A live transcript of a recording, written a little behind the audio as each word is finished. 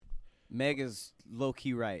Meg is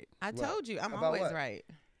low-key right. I told you, I'm About always what? right.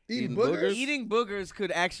 Eating boogers? Eating boogers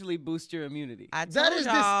could actually boost your immunity. I told That is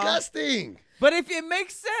y'all. disgusting. But if it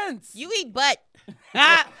makes sense. You eat butt.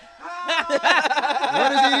 What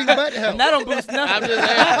is eating butt help? And that don't boost nothing. I'm just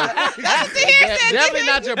asking. Definitely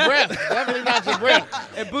not your breath. Definitely not your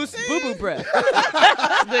breath. It boosts boo-boo breath.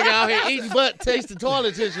 Nigga out here eating butt, tasting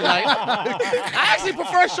toilet tissue. Like, I actually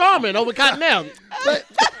prefer Charmin over Cottonelle. But,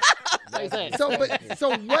 Like so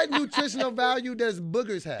what nutritional value does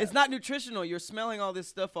boogers have? It's not nutritional. You're smelling all this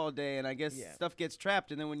stuff all day, and I guess stuff gets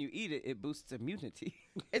trapped, and then when you eat it, it boosts immunity.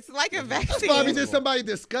 It's like a That's vaccine. probably just somebody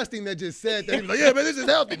disgusting that just said that. He was like, yeah, man, this is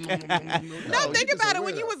healthy. No, think about it.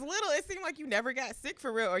 When you was little, it seemed like you never got sick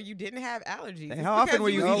for real, or you didn't have allergies. How often were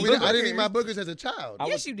you No, eating I didn't eat boogers. my boogers as a child.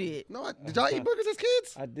 Yes, you did. No, did y'all eat boogers as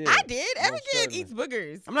kids? I did. I did. Every Most kid certainly. eats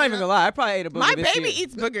boogers. I'm not even gonna lie. I probably ate a booger My this baby year.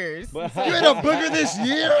 eats boogers. But You ate a booger this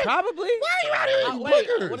year? Probably. Why are you out here eating Wait,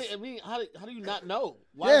 boogers? what do you mean? How do you not know?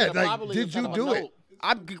 Why Yeah, is it like, probably did you instead of a do it? no?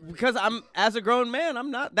 Because I'm, as a grown man, I'm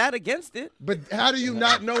not that against it. But how do you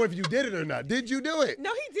not know if you did it or not? Did you do it?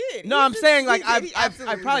 No, he did. No, He I'm just- saying he like did. He I've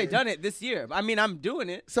absolutely probably did. done it this year. I mean, I'm doing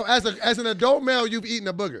it. So as an adult male, you've eaten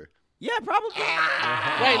a booger. Yeah, probably.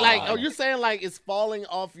 Wait, like, are you saying like it's falling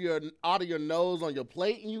out of your nose on your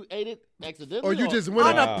plate and you ate it accidentally? Or you just went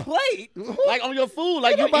On a plate. like on your food,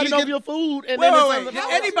 like you Nobody eat off get- your food and Wait, then wait, it's wait. on the Did nose.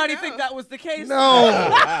 anybody No. think that was the case? No.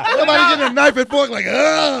 Nobody getting a knife and fork like,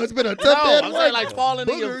 oh, it's been a tough No, day at I'm work. saying like falling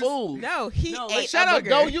in your Boogers. food. No, he No, ate like, Shut a up, booger.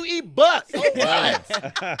 though. You eat butt. So what?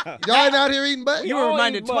 Y'all ain't out here eating butt? You were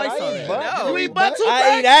reminded twice I on eat that. butt. No. You eat butt too, I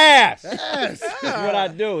Craig? eat ass. Yes. That's what I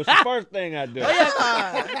do. It's the first thing I do.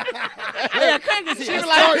 Yeah, Craig is here.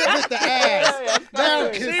 Start with the ass.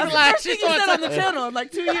 Now, She kiss was me. like, First she thing you said started on the channel in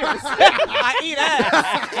like 2 years. I eat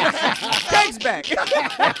ass. Craig's back.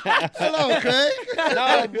 Hello, Craig.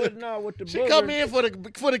 No, with the She boogers. come in for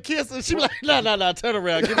the kiss and she be like, no, turn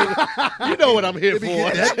around. Give me you know what I'm here Let me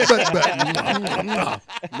for. get that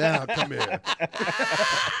butt. Now, come here.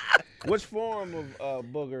 Which form of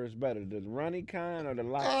booger is better, the runny kind or the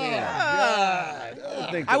locked Oh, in?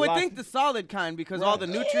 God. I would think the solid kind because all the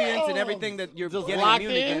nutrients and everything that you're Just getting locked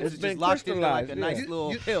immune in? against It's is been just locked into like a crystallized, nice yeah.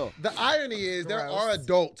 little pill. The irony is there Gross. are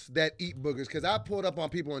adults that eat boogers because I pulled up on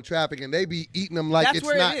people in traffic and they be eating them like That's it's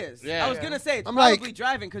where not. it is. Yeah. I was gonna say it's I'm probably like-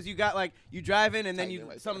 driving because you got like you driving and then Tighten you it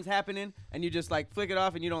like something's happening and you just like flick it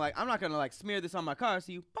off and you don't like I'm not gonna like smear this on my car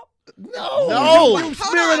so you pop. No, you Hold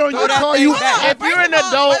smear on. it on Throw your that car. thing You back. If you're an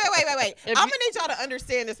adult, Wait. if I'm you- gonna need y'all to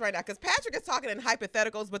understand this right now because Patrick is talking in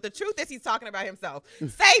hypotheticals, but the truth is he's talking about himself.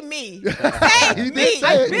 Say me. Say He did me. say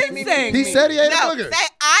I've it. been saying He me. said he ate No, a booger. say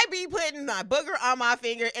I be putting my booger on my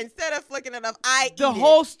finger instead of flicking it off. I The eat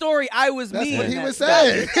whole story I was That's me. what in he that was stuff.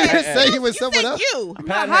 saying. He didn't say he was You someone said else. you. I'm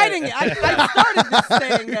not hiding it. I started this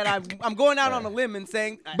saying that I'm going out on a limb and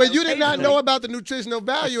saying. But you did not know occasionally- about the nutritional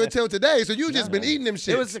value until today, so you just been eating them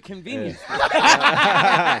shit. It was a convenience. I'm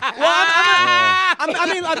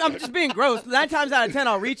just being gross. 9 times out of 10,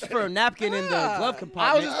 I'll reach for a napkin in the glove I was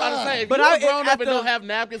compartment. just about to say, if But you're I- grown at up and the- don't have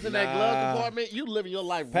napkins in that glove compartment, you living your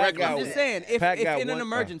life Pat regular. got I'm just saying, if Pat got in an one-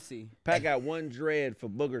 emergency. Pat got one dread for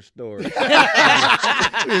booger storage.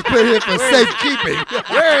 Just put it for safekeeping.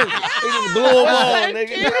 He just blew them all,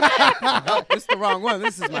 nigga. Oh, this is the wrong one.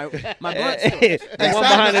 This is my blunt. The one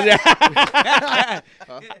behind it.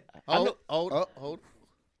 Hold.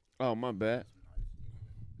 Oh, my bad.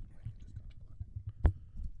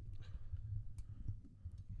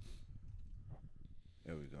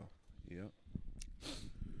 There we go. Yep.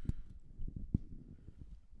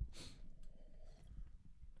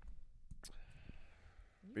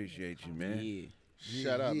 Appreciate you, man. Yeah.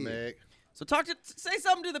 Shut up, Meg. So say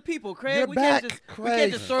something to the people, Craig. You're we back, can't just we Craig.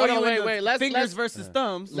 can't just throw Hold you on, into wait, let's- fingers versus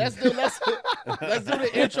thumbs. Let's do the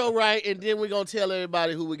intro right, and then we're gonna tell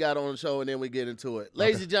everybody who we got on the show, and then we get into it.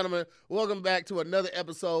 Ladies and gentlemen, welcome back to another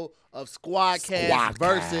episode of SquADDcast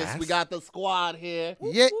versus. We got the squad here.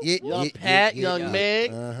 Young Pat, young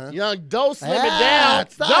Meg, young Doe, slim it down.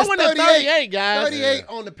 Doe in the 38, guys. 38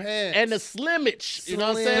 on the pants. And the slimmage, you know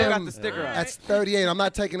what I'm Slim. saying? got the sticker on. That's 38. I'm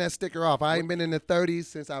not taking that sticker off. I ain't been in the 30s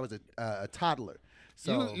since I was a toddler.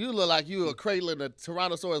 So You look like you were cradling a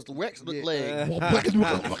Tyrannosaurus Rex leg.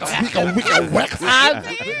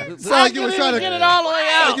 so you was trying to get it all the way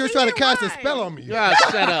out. You was trying to cast a spell on me. God,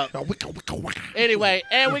 shut up. Anyway,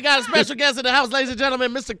 and we got a special guest in the house, ladies and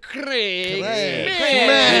gentlemen, Mr. Craig.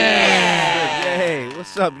 Hey,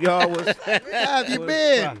 what's up, y'all? Where have you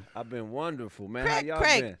been? I've been wonderful, man. How y'all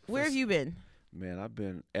Craig, been? where have you been? Man, I've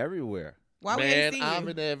been everywhere. Why we Man, ain't seen I'm you?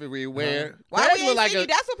 in everywhere. Why Craig we ain't look like seen you?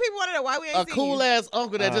 That's what people want to know. Why we ain't a seen cool you? ass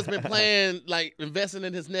uncle that just been playing, like investing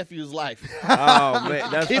in his nephew's life, Oh man,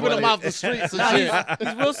 that's keeping funny. him off the streets and shit.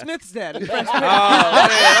 He's Will Smith's dad. in Fresh Oh Prince.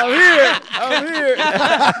 man, I'm here.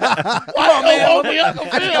 Come on, man. Hold me up,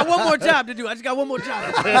 I just got one more job to do. I just got one more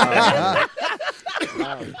job.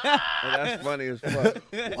 That's funny as fuck.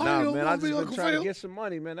 Nah, you man, I want just me, been Uncle trying Phil? to get some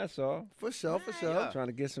money, man. That's all. For sure, for sure. Trying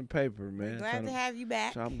to get some paper, man. Glad to have you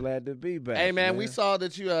back. So I'm glad to be back. Hey man, we saw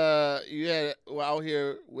that you had were out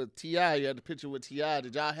here with T.I. You had the picture with T.I.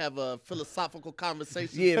 Did y'all have a philosophical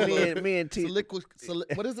conversation? Yeah, me and T.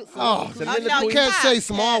 What is it? Oh, no, you you can't say not.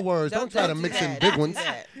 small words. Don't try to do mix in that. big Don't ones. do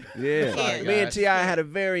that. Yeah, Sorry, me and guys. T.I. had a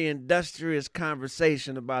very industrious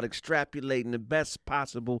conversation about extrapolating the best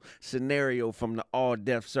possible scenario from the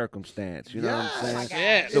all-death circumstance. You know what I'm saying?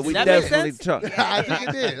 Yeah. So we That makes definitely sense? talk. I think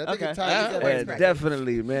it did. I think Okay. it tied together. Wait, Yeah, right.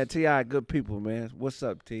 definitely, man. T.I. good people, man. What's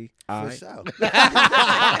up, T? All For right. sure.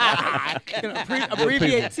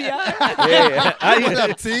 Abbreviate T.I. Yeah, What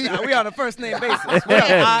up, T? Nah, we on a first name basis. What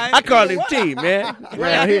up, I call him T, man.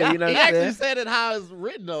 Around here, you know He what I'm actually saying? said it how it's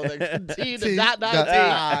written though, like T the T, dot dot, T.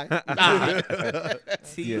 I.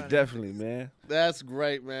 Yeah, definitely, man. That's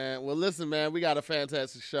great, man. Well, listen, man, we got a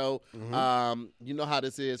fantastic show. You know how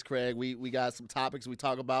this is, Craig. We got some topics we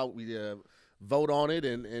talk about. We vote on it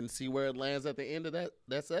and see where it lands at the end of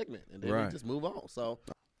that segment, and then we Right. just move on. So,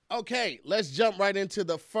 okay, let's jump right into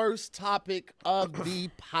the first topic of the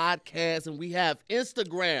podcast, and we have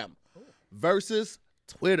Instagram versus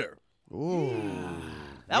Twitter. Ooh.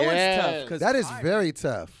 That one's Yes. tough because That is very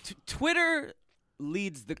tough. Twitter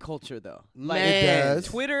leads the culture though. Man. It does.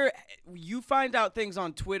 Twitter, you find out things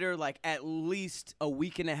on Twitter like at least a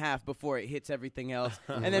week and a half before it hits everything else.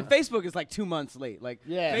 And then Facebook is like 2 months late. Like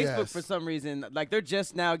Yeah. Facebook Yes. for some reason, like they're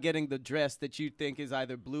just now getting the dress that you think is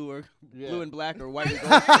either blue and black or white and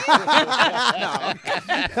gold.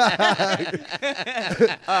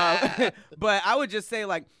 But I would just say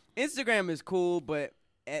like Instagram is cool, but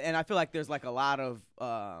and I feel like there's like a lot of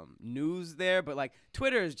news there, but like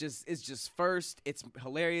Twitter is just first. It's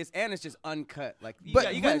hilarious and it's just uncut. Like you But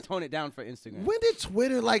got to tone it down for Instagram. When did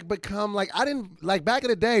Twitter become I didn't back in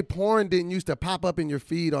the day, porn didn't used to pop up in your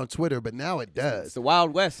feed on Twitter, but now it It's does. the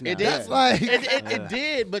Wild West now. It did. That's like It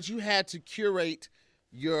did, but you had to curate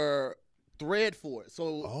your thread for it. So,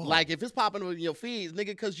 like, if it's popping up in your feeds, nigga,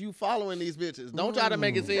 because you following these bitches, don't try to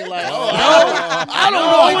make it seem like, I don't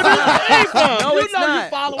know where this came from. No, you it's know not. you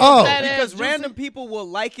following Oh. that ass Because juicy- random people will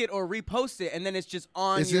like it or repost it, and then it's just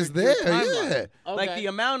on It's your, just your there, timeline. yeah. Like Okay. the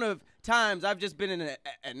amount of times I've just been in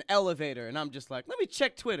an elevator, and I'm just like, let me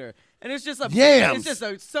check Twitter, and it's just Yams. it's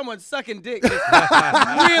just someone sucking dick just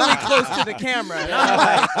really close to the camera. And I'm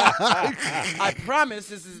like, I promise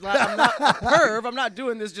this is like I'm not a perv. I'm not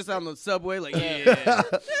doing this just on the subway. Like, yeah.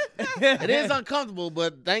 It is uncomfortable,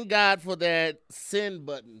 but thank God for that send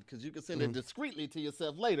button, because you can send it discreetly to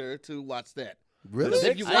yourself later to watch that. really?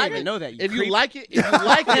 If you I like didn't even it, know that. You if you creep. like it,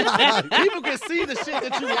 people can see the shit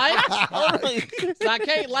that you like. So I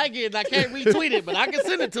can't like it and I can't retweet it, but I can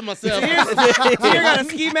send it to myself. Here got a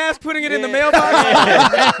ski mask, putting it in the mailbox.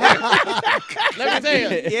 Let me tell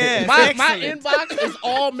you, Yeah, my excellent. inbox is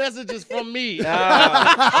all messages from me.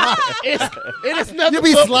 It is nothing You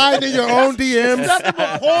be but, sliding in your own DMs. nothing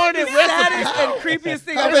but porn and recipes. Saddest and creepiest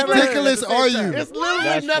thing How I've ever heard ridiculous at the same are time. you? It's literally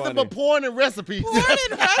That's nothing funny. but porn and recipes.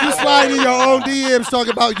 You sliding in your own DMs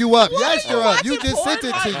talking about you up. Yes, you're up. You just sent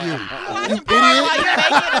it to you. You Watching porn while idiot.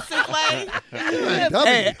 you making a souffle. Dummy.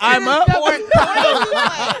 Hey, I'm up.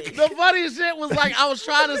 The funniest shit was like I was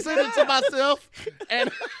trying to send it to myself,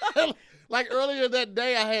 and like earlier that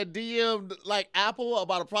day I had DM'd like Apple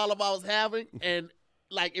about a problem I was having, and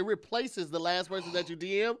like it replaces the last person that you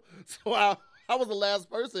DM. So I was the last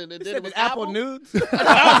person, and then it was Apple nudes. And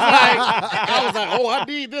I was like, oh, I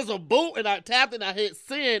need this a boot, and I tapped and I hit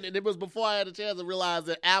send, and it was before I had a chance to realize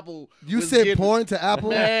that Apple. You was sent getting- porn to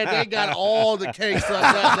Apple? Man, they got all the cakes up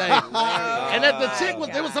that day. And that the chick was,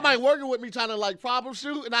 there was somebody working with me trying to like problem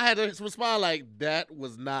shoot, and I had to respond like, that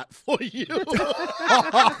was not for you.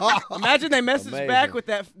 Imagine they message Amazing. back with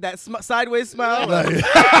that sideways smile.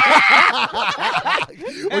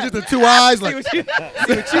 Or just the two eyes See like. what you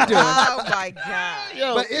doing? Oh my God.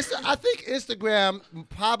 Yo, But I think Instagram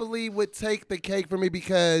probably would take the cake for me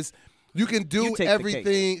because you can do You take the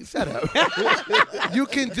everything. Shut up. You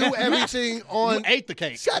can do everything on. you ate the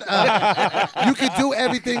cake. Shut up. You can do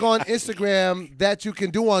everything on Instagram that you can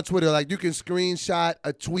do on Twitter. Like you can screenshot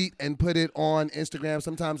a tweet and put it on Instagram.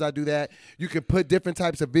 Sometimes I do that. You can put different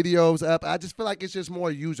types of videos up. I just feel like it's just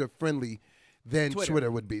more user friendly than Twitter.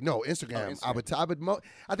 Twitter would be. No, Instagram. Instagram.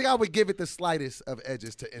 I think I would give it the slightest of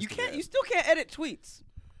edges to Instagram. You still can't edit tweets.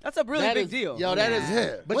 That's a really big deal. Yo, that is.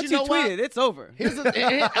 Yeah. But Once you know tweet what? it, it's over.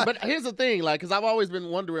 But here's the thing, like, because I've always been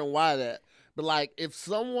wondering why that. But like, if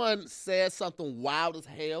someone says something wild as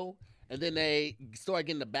hell, and then they start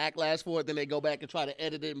getting the backlash for it, then they go back and try to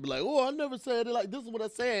edit it and be like, "Oh, I never said it. Like, this is what I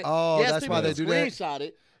said." Oh, yes, that's people why they can do that? screenshot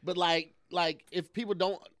it, but like if people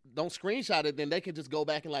don't screenshot it, then they can just go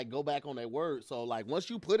back and go back on their word. So like, once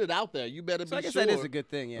you put it out there, you better So be I guess sure. that is a good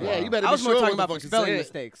thing. Yeah, Yeah, you better I be was more sure talking what about the for fuck you spelling said.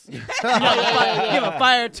 mistakes. You have a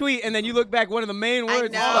fire tweet, and then you look back, one of the main I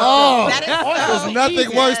words. know. Oh, That is there's so nothing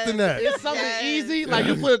easy. worse than that. It's something Yes. easy, like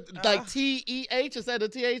you put like TEH instead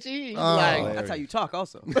of THE. Oh. Like, That's how you talk,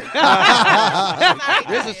 also. this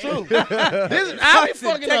is true. I be Toxic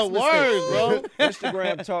fucking text up words, bro.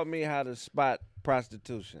 Instagram taught me how to spot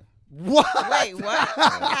prostitution. What? Wait, what?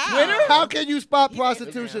 How? How can you spot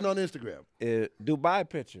prostitution on Instagram? Dubai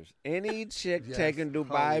pictures. Any chick taking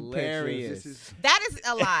Dubai Hilarious. pictures. That is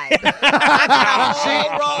a lie. I got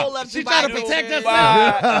a whole roll of She Dubai trying to protect pictures.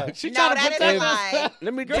 herself. She No, trying to that is protect a lie. herself.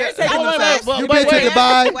 Let me Girl, tell you're taking Hold the on, facts. but You wait, been to wait.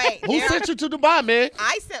 Dubai? Wait, Who there- sent you to Dubai, man?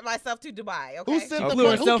 I sent myself to Dubai. Okay. Who sent the flew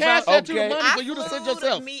money? Who herself cashed out? out you the Okay. money I for you to send flew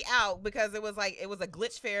yourself? me out because it was a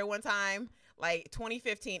glitch fair one time, like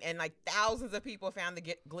 2015, and like thousands of people found the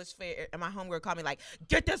glitch fair. And my homegirl called me like,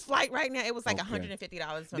 "Get this flight right now!" It was like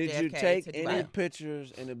 $150 from Did JFK you take to any Dubai.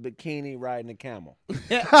 pictures in a bikini riding a camel?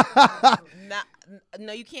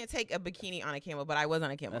 No, you can't take a bikini on a camel, but I was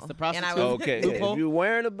on a camel. That's the And I prostitute. was, Okay, Loophole? if you're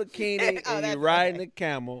wearing a bikini Oh, and that's you're riding okay. a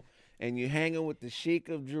camel and you're hanging with the Sheik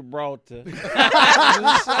of Gibraltar, They don't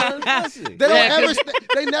Yeah, ever.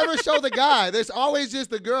 They never show the guy. There's always just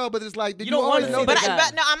the girl, but it's like, did You you, don't want always to know see the the guy? guy.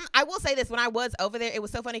 But no, I will say this. When I was over there, it was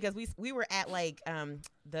so funny because we were at like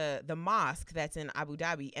the mosque that's in Abu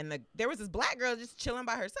Dhabi, and there was this black girl just chilling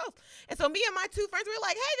by herself. And so me and my two friends were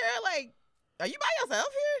like, "Hey, girl, like, are you by yourself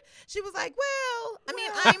here?" She was like, "Well, I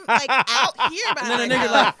mean, I'm like out here by And then a myself."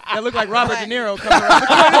 nigga like that looked like Robert But- De Niro coming around the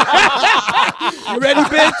corner. You ready,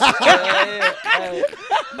 bitch?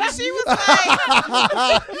 But she was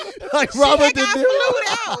like, Like she Robert had De got Niro. flew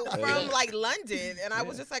out from like London, and I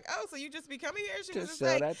was just like, "Oh, so you just be coming here?" She was Just just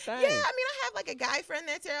sell like, that thing. "Yeah, I mean, I have like a guy friend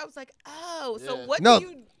that's here." I was like, "Oh, so Yeah. what No, do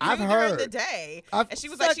you do I've during heard. the day?" I've And she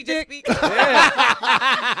was like, sucked "She just dick. speaks." It's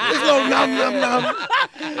no nom nom nom.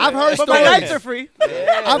 I've heard But my nights stories. are free.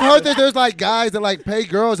 I've heard that there's like guys that like pay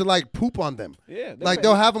girls to like poop on them. Yeah, Like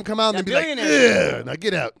they'll have them come out and Yeah, be like, billionaires. "Yeah, now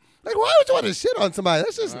get out." Like, why would you want to shit on somebody?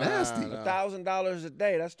 That's just nasty. $1,000 a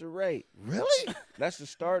day. That's the rate. Really? That's the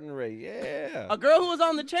starting rate. Yeah. A girl who was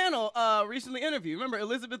on the channel recently interviewed. Remember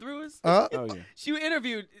Elizabeth Ruiz? Uh, Oh yeah. She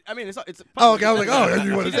interviewed. I mean, it's. oh, okay. I was like, oh,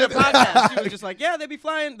 you want She to did say a that? podcast. She was just like, yeah, they be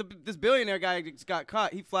flying. This billionaire guy just got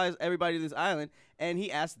caught. He flies everybody to this island, and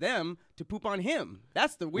he asked them to poop on him.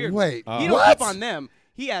 That's the weird. Wait, one. He don't what? poop on them.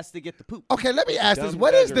 He asked to get the poop. Okay, let me ask this. Dumb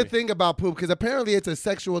What is the beggary. thing about poop? Because apparently it's a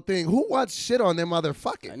sexual thing. Who wants shit on them while they're A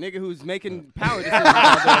fucking? nigga who's making power decisions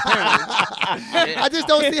out there, apparently. I just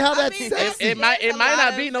don't see how that's mean, sexy. It might There's a not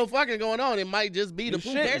lot be of- no fucking going on. It might just be the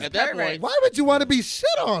poop shit. at that There's point. Why would you want to be shit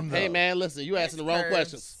on them? Hey man, listen, you asking the wrong Curves.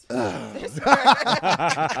 questions There's to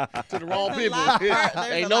the wrong people. lot of there's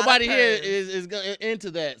a Ain't lot of nobody here curves. is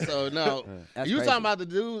into that. So no, That's you crazy. talking about the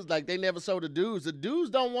dudes? Like they never show the dudes. The dudes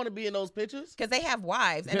don't want to be in those pictures. Because they have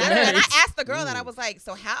wives. And They're I married. asked the girl that, I was like,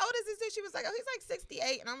 "So how old is this dude?" She was like, "Oh, he's like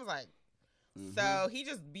 68." And I was like, "So he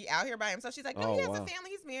just be out here by himself?" She's like, "No, Oh, he has wow. a family.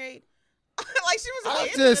 He's married." Like she was I really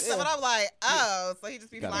into just- this stuff. And I'm like, "Oh, so he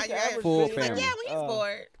just be Got flying it. you out." Full She's like, family. "Yeah, when he's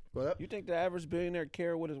bored." You think the average billionaire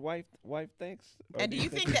care what his wife thinks? Or And do you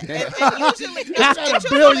think he- that? And usually, got $1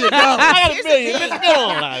 billion. Here's the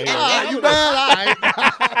thing. You mad?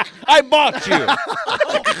 I bought you.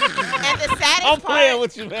 And the saddest I'm playing part,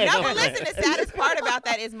 with you, man. no, but listen, the saddest part about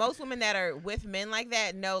that is most women that are with men like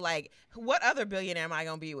that know, like, what other billionaire am I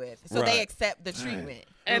gonna be with? So they Right. accept the treatment.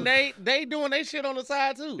 And they doing their shit on the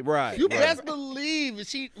side too. Right, You right. best believe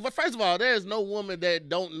she. Well, first of all, there's no woman that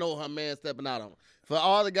don't know her man stepping out on her. For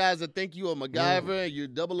all the guys that think you a MacGyver and you're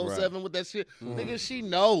 007 with that shit, nigga, she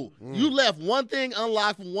know. You left one thing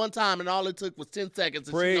unlocked from one time, and all it took was 10 seconds,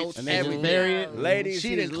 and Preach. she knows And then just everything. bury it. Ladies,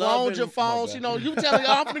 She he's done cloned loving- your phone. My She God. know you telling her,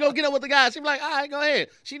 I'm finna go get up with the guy. She be like, all right, go ahead.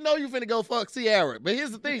 She know you finna go fuck Sierra. But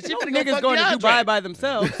here's the thing, she No finna go niggas fuck going to DeAndre. Dubai by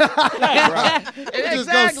themselves. Just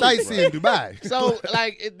go sightsee in Dubai. So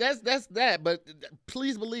like that's that, but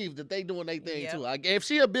please believe that they doing their thing Yep. too. Like if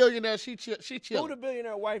she a billionaire, she Who chill. the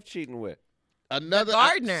billionaire wife cheating with? Another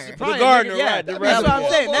Gardener. Probably a gardener, nigga, yeah. right, the That's what I'm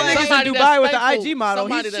resident. saying. That nigga's Somebody in that's Dubai with thankful. the IG model.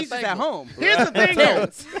 Somebody She's that's just at thankful. home. Here's the thing though.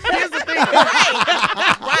 Here's the thing.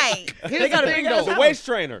 Right. Right. Here's the thing, though. The waist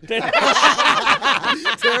trainer. Terrence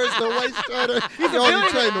the waist trainer. He's He only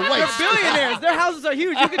trained the They're waist. billionaires. Their houses are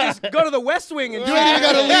huge. You could just go to the West Wing and You ain't even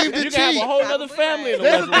gotta leave the You can have a cheek. whole other family in the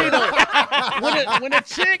Here's West the thing, Wing. though. When a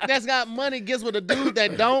chick that's got money gets with a dude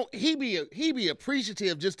that don't, he be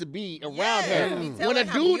appreciative just to be around Yeah, her. he When telling a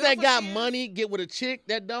how dude that beautiful got she is. money get with a chick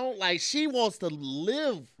that don't, like, she wants to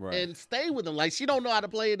live Right. and stay with him. Like, she don't know how to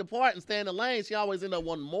play the part and stay in the lane. She always end up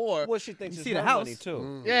wanting more. Well, she thinks You it's see the her house. money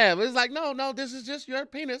too. Yeah, but it's like, no, this is just your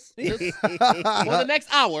penis just for the next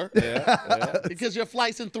hour because your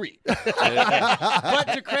flight's in 3. But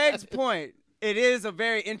to Craig's point, it is a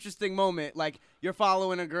very interesting moment. Like, you're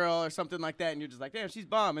following a girl or something like that, and you're just like, damn, she's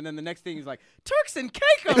bomb. And then the next thing is like, Turks and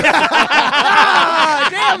Caicos. Ah,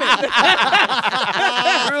 damn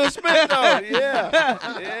it. Real spit though.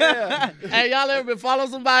 Yeah. Hey, y'all ever been following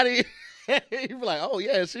somebody? You be like, oh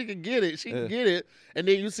yeah, she can get it. She can get it. And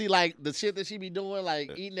then you see like the shit that she be doing,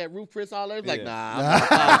 like eating that roof Chris all over. Like, Yeah. nah, I'm not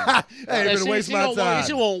following. Hey, And finna waste my time.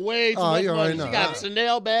 She want way too Oh, much you already money. She know. got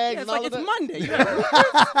Chanel bags Yeah, and it's all like of it's that. Monday. You got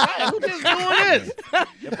Right, who just doing this?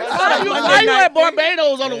 Why you Monday night at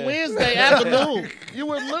Barbados on a Wednesday afternoon? You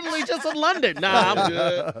were literally just in London. Nah, I'm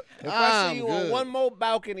good. If I see you on one more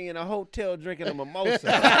balcony in a hotel drinking a mimosa,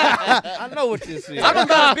 I know what this is. I'm on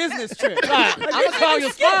a business trip. I'm gonna call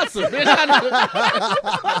your sponsor, bitch.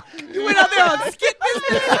 You went out there on skit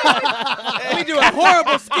business. Let me do a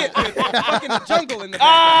horrible skit with fucking jungle in the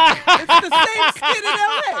back. It's the same skit in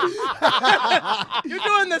LA. You're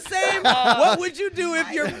doing the same. What would you do if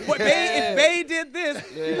if Bay did this?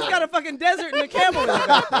 You just got a fucking desert and a camel in the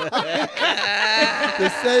back. The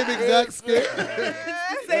same exact skit.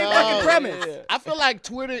 Same fucking premise. I feel like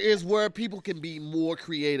Twitter is where people can be more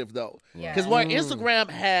creative, though. Yeah. Because where Instagram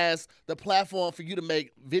has the platform for you to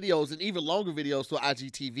make videos and even longer videos to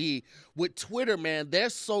IGTV, with Twitter, man, they're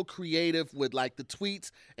so creative with like the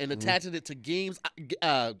tweets and attaching it to GIFs.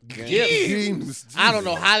 Games. I don't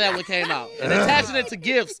know how that one came out. And attaching it to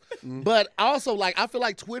GIFs. But also, like, I feel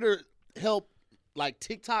like Twitter helped like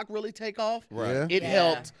TikTok really take off. Right. It Yeah.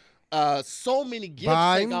 helped so many GIFs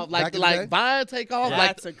Vine, take off. back in the Like day? Vine take off.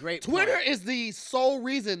 That's Like a great Twitter point. is the sole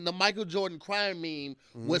reason the Michael Jordan crime meme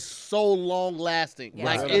was so long lasting. Yeah.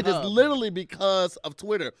 Like Right. it is literally because of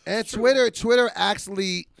Twitter. And Twitter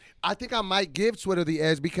actually, I think I might give Twitter the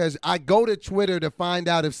edge because I go to Twitter to find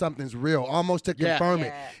out if something's real, almost to Yeah. confirm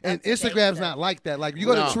it. Yeah, And that's the big Instagram's stuff. not like that. Like you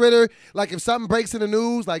go No. to Twitter, like if something breaks in the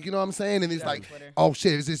news, like you know what I'm saying, and it's like, Twitter. oh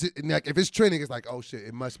shit, like if it's trending, it's like, oh shit,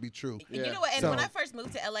 it must be true. And you know what? And So- when I first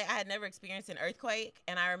moved to LA, I had never experienced an earthquake.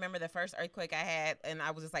 And I remember the first earthquake I had, and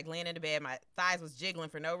I was just like laying in the bed. My thighs was jiggling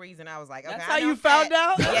for no reason. I was like, okay, That's I how know you I'm found fat.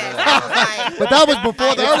 out? Yes. I was like, But that was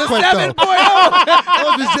before the earthquake, though.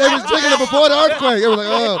 7.0. It was jiggling before the earthquake. It was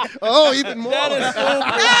like, oh, even more. That is so no,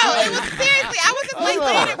 it was seriously. I was just like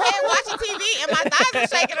laying in bed watching TV, and my thighs were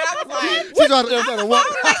shaking, and I was like, She's trying to I was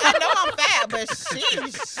what? like, I know I'm fat, but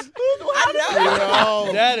sheesh. I know.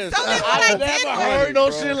 Yo, That is. So then when I I've did never like, heard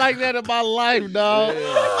no shit like that in my life, dog.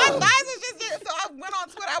 my thighs was just getting, so I went on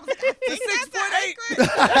Twitter. I was like, I think that's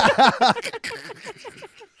an earthquake.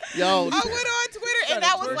 Yo, I went on Twitter, and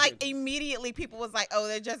that was twerking. like immediately people was like, "Oh,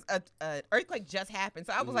 there's just a earthquake just happened."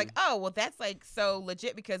 So I was like, "Oh, well, that's like so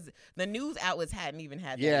legit because the news outlets hadn't even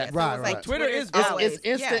had that. Yeah. yet. So Right, it was like right. Twitter is always- it's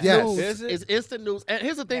instant Yes. news. Is it? It's instant news. And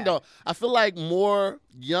here's the thing, Yeah. though. I feel like more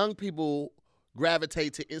young people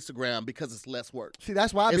gravitate to Instagram because it's less work. See,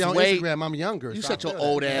 that's why I be It's on way- Instagram. I'm younger. You so shut I your feel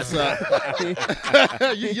old that. ass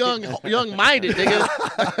up. You young-minded,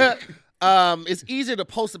 nigga. It's easier to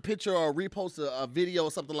post a picture or repost a video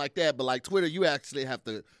or something like that, but like Twitter, you actually have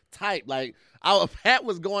to type. Like our Pat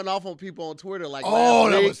was going off on people on Twitter like Oh,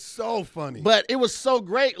 last that week. was so funny. But it was so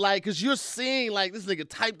great, like, because you're seeing, like, this nigga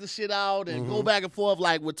type the shit out and Mm-hmm. go back and forth.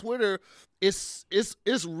 Like, with Twitter, it's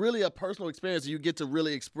really a personal experience. You get to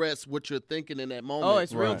really express what you're thinking in that moment. Oh,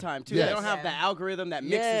 it's real Right. time too. Yes. They don't have the Yeah. algorithm that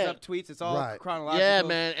mixes Yeah. up tweets. It's all Right. chronological. yeah,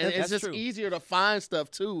 man. And it's That's just true. easier to find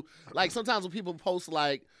stuff, too. Like, sometimes when people post,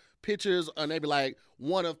 like, pictures and they be like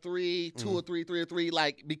 1 of 3, 2 of 3, 3 of 3,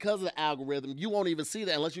 like because of the algorithm, you won't even see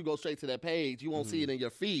that unless you go straight to that page. You won't see it in your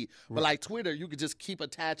feed. But like Twitter, you could just keep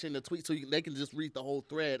attaching the tweet so they can just read the whole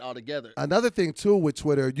thread all together. Another thing too with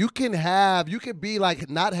Twitter, you can be like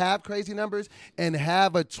not have crazy numbers and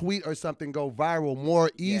have a tweet or something go viral more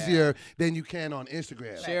easier than you can on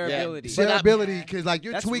Instagram. Shareability. But I- Shareability, because like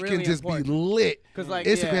your That's tweet really can just important. be lit. 'Cause, like,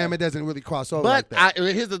 Instagram, yeah. it doesn't really cross over But like that.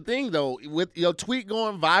 here's the thing, though. With your tweet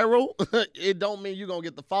going viral, it don't mean you're going to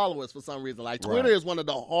get the followers for some reason. Like, Twitter is one of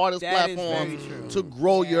the hardest That is very platforms true. to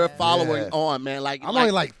grow your following Yeah. on, man. Like, I'm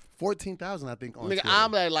only like 14,000, I think, on Nigga, Twitter.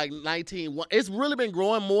 I'm at like 19. It's really been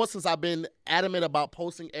growing more since I've been adamant about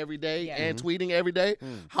posting every day and tweeting every day.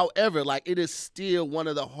 However, like it is still one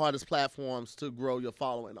of the hardest platforms to grow your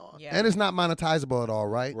following on. Yeah. And it's not monetizable at all,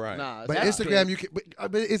 right? Right. Nah, But that's Instagram, good. you can.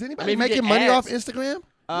 But is anybody I mean, you making get money off ads. Instagram?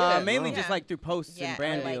 Mainly no. just like through posts Yeah, and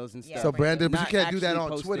brand or like- deals and yeah, stuff. So branded, but you Not can't do that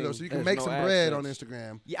actually on Twitter, though. posting. So you can There's make no some bread on AdSense.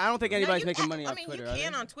 Instagram. Yeah, I don't think No, anybody's you- making money I on mean, Twitter. you are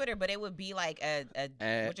can they? on Twitter, but it would be like a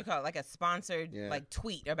what you call it, like a sponsored like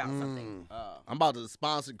tweet about something. I'm about to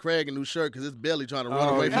sponsor Craig a new shirt because his belly trying to run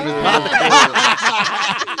Oh, away from his yeah. pocket.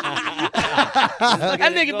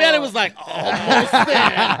 That nigga belly was like, almost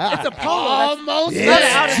there. It's a polo. Almost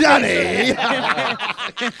there. It's Johnny.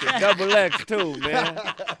 Double X too, man.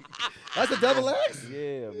 That's a double X?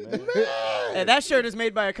 Yeah, man. And that shirt is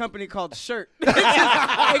made by a company called Shirt. It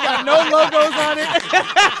got no logos on it.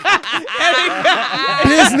 And it got-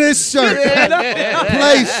 Business shirt,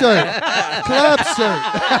 play shirt, club shirt,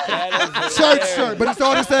 church shirt, but it's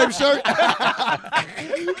all the same shirt.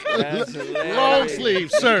 That's hilarious. Long sleeve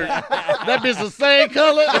shirt. That bitch the same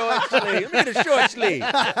color. Short sleeve. Give me the short sleeve.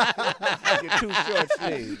 Get 2 short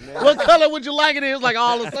sleeves, man. What color would you like it in? It's like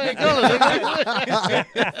all the same color.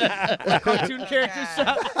 cartoon character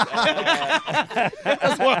shop.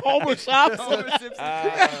 That's what Homer shops. Homer Simpson.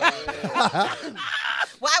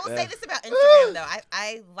 Well, I will say this about Instagram though.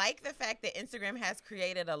 I like the fact that Instagram has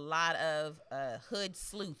created a lot of hood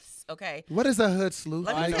sleuths. Okay, What is a hood sleuth?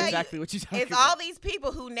 Let me I know tell you, exactly what you're talking it's about. all these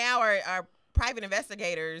people who now are private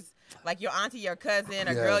investigators, like your auntie, your cousin,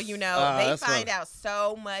 a girl Yes. you know. They that's find fun. out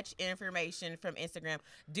so much information from Instagram.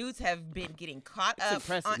 Dudes have been getting caught up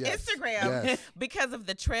impressive. on Yes. Instagram Yes. because of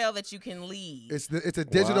the trail that you can leave. It's a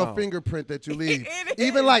digital Wow. fingerprint that you leave. It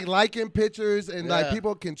Even is. like liking pictures and like Yeah.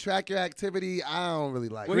 people can track your activity. I don't really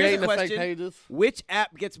like Well, it. here's Creating a the fake question. pages. Which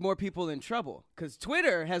app gets more people in trouble? Because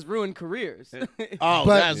Twitter has ruined careers. Oh,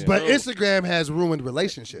 But that's but dope. Instagram has ruined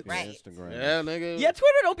relationships. Right. Instagram. Yeah, nigga. Yeah,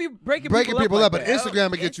 Twitter don't be breaking Breaking people like up, but that. Instagram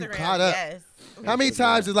will get you Instagram, caught up. Yes. How many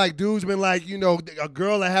times is like dudes been like, you know, a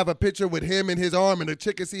girl that have a picture with him in his arm and the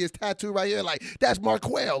chick can see his tattoo right here, like that's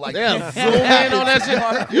Marquell. Like Damn, zoom in on that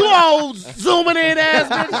shit. You all zooming in ass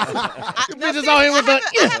bitch. No, Bitches on here with I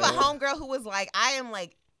the. have a homegirl who was like, I am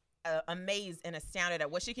like amazed and astounded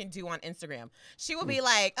at what she can do on Instagram. She will be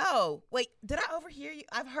like, "Oh, wait, did I overhear you?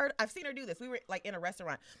 I've seen her do this. We were like in a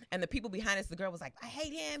restaurant, and the people behind us, the girl was like, I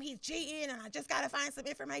hate him. He's cheating, and I just gotta find some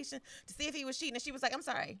information to see if he was cheating." And she was like, "I'm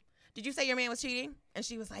sorry. Did you say your man was cheating?" And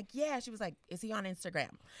she was like, "Yeah." She was like, "Is he on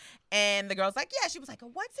Instagram?" And the girl's like, "Yeah." She was like,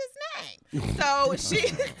 "What's his name?" So we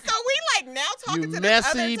like now talking You to this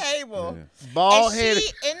other messy table. Bald And headed.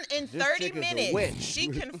 she, in This 30 chick is a minutes, witch. she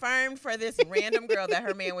confirmed for this random girl that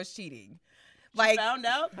her man was cheating. Like, Found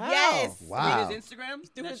out? yes. Wow. Through his Instagram?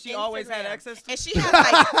 Through That his she always had Instagram. access to? And she has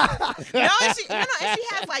like and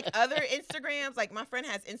she has like other Instagrams. Like my friend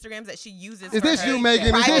has Instagrams that she uses. Is for this her you, Megan?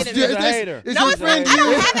 Is private this, and- is a this, hater. is No, your it's not. friend I don't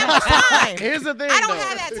you? have that much time. Here's the thing. I don't though.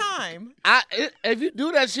 have that time. If you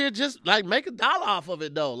do that shit, just like make $1 off of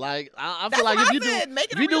it though. Like I That's feel like what if I you said. do, Make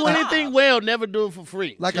it if a you do real anything job. well, never do it for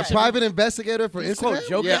free. Like a Yeah. private investigator for Quote, Instagram?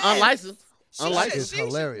 joke. Yeah, Yes. unlicensed. She Unlicensed. should-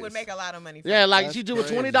 hilarious. would make a lot of money. From Yeah, it. like That's she do a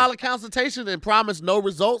crazy. $20 consultation and promise no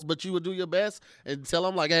results, but you would do your best and tell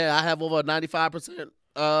them like, hey, I have over a 95%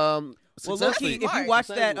 Well, success low-key, rate. if you Smart. watch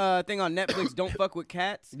that thing on Netflix, Don't Fuck with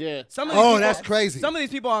Cats, Yeah. some of these Oh, people, that's crazy. Some of these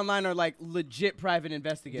people online are like legit private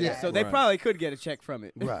investigators, Yeah. so they Right. probably could get a check from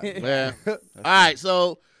it. Right. Yeah. All right,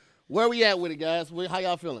 so where we at with it, guys? How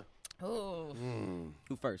y'all feeling? Ooh.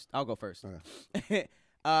 Who first? I'll go first. Okay.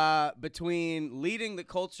 Between leading the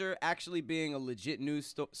culture, actually being a legit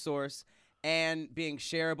news source, and being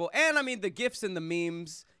shareable, and I mean the gifs and the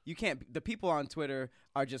memes. You can't. The people on Twitter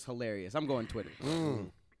are just hilarious. I'm going Twitter.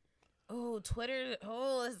 Oh, Twitter.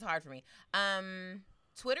 Oh, this is hard for me.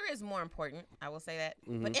 Twitter is more important. I will say that.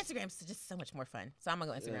 But Instagram's just so much more fun. So I'm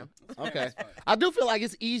gonna go Instagram. Okay. I do feel like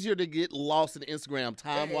it's easier to get lost in Instagram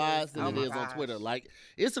time-wise is. than Oh it my is on gosh. Twitter. Like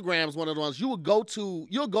Instagram's one of the ones you'll go to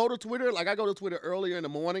Twitter. Like I go to Twitter earlier in the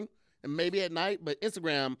morning and maybe at night, but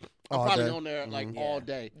Instagram, I'm All probably day. on there like all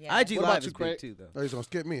day. Yeah. IG What Live about is you, big Craig? too, though. Oh, he's gonna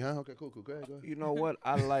skip me, huh? Okay, cool. Go ahead. You know what?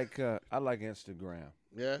 I like Instagram.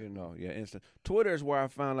 Yeah. You know, yeah, Twitter is where I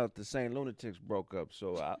found out the St. Lunatics broke up,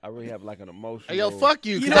 so I really have like an emotional. Hey, yo, fuck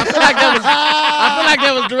you. 'Cause I feel like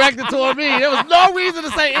that was directed toward me. There was no reason to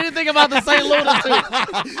say anything about the St. Lunatics.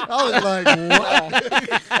 I was like,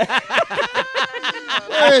 what?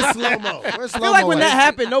 Where's slow-mo? Where's I slow-mo? feel like when at? that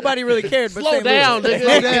happened, nobody really cared. But Slow St. down, Louis. nigga.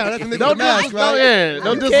 Slow down. That's the nigga with the mask, right? Yeah,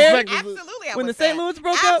 don't disrespect. Absolutely. out When the with St. that. Louis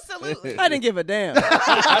broke up, Absolutely. I didn't give a damn. I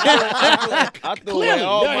threw away Clearly,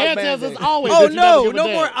 all your my answer is Band-Aids. always. Oh that you never no, give a no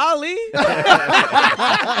damn. more Ali.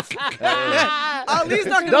 Ali's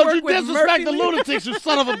not gonna Don't work you with disrespect Murphy the Lee. lunatics, you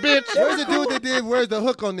son of a bitch. Where's the dude that did Where's the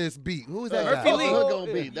Hook on this beat? Who is that Murphy guy? Lee. Hook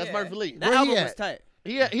gonna be. That's Yeah. Murphy Lee. That Where he album was at? tight.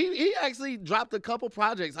 He actually dropped a couple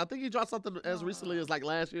projects. I think he dropped something as recently as like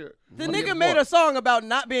last year. The Or the year nigga made before. a song about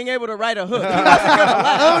not being able to write a hook.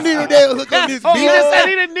 I don't need no damn hook on this beat. He just said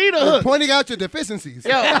he didn't need a hook. Pointing out your deficiencies.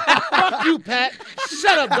 Yo, fuck you, Pat.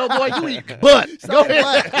 Shut up, doughboy. You eat butt. Go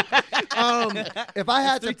ahead. If I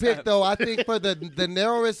had to pick, though, I think for the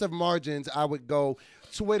narrowest of margins, I would go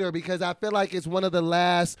Twitter because I feel like it's one of the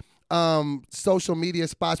last social media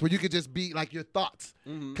spots where you could just be like your thoughts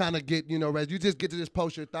kind of get, you just get to just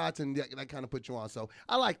post your thoughts and that kind of put you on. So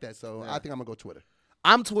I like that. So I think I'm going to go Twitter.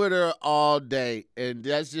 I'm Twitter all day, and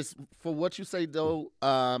that's just for what you say, though,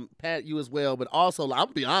 Pat, you as well. But also, I'm going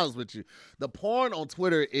to be honest with you. The porn on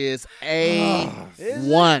Twitter is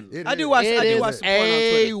A1. I do watch some porn on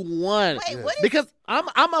Twitter. A1. Wait, what is Because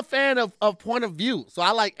I'm a fan of point of view, so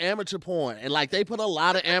I like amateur porn, and like they put a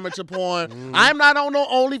lot of amateur porn. I'm not on no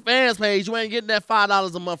OnlyFans page. You ain't getting that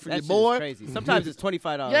 $5 a month for That your shit boy. is crazy. Sometimes it's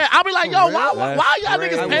 $25. Yeah, I'll be like, yo, why y'all That's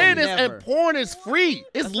niggas crazy. paying this Never. and porn is free?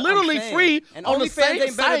 It's That's what literally I'm saying. free And on the OnlyFans same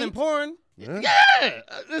ain't better site. than porn. Yeah,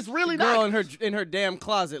 it's really Girl not. in her damn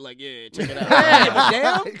closet, like, yeah, check it out.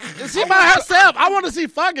 Yeah. Damn. She by herself. I want to see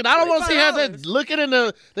fucking. I don't want to see her $25. just looking in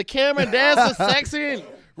the camera and dancing sexy and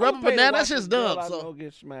rubbing banana. That shit's dumb. I So, know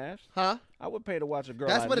get smashed. huh? I would pay to watch a girl.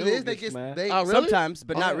 That's I what it knew is. They get smashed. they. Oh, really? Sometimes,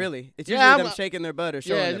 but not Oh. really. It's Yeah, usually I'm- them shaking their butt or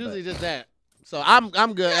showing Yeah, their it's usually butt. just that. So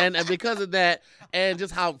I'm good, and because of that, and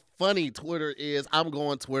just how funny Twitter is, I'm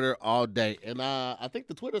going Twitter all day, and I think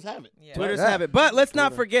the Twitters have it. Yeah. Twitters Yeah. have it. But let's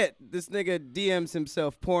not forget, this nigga DMs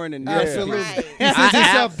himself porn and Absolutely. Right. He sends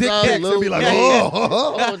yourself dick pics and be like, Oh,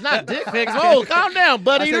 oh. it's not dick pics. Oh, calm down, I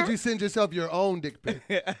buddy. said you send yourself your own dick pic.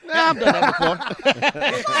 I've done that before.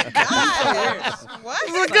 God. What?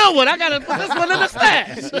 This is a good one. I gotta put this one in the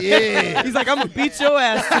stash. Yeah. He's like, I'm gonna beat your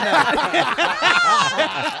ass tonight.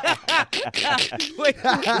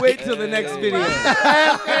 wait till the next video.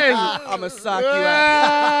 That's crazy. I'm gonna sock you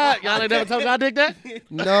out. Y'all ain't never told y'all dick that?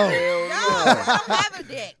 No. No, I don't have a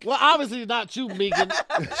dick. Well, obviously not you, Megan.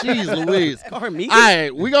 Jeez Louise. Call her Megan? All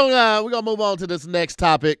right, we're gonna move on to this next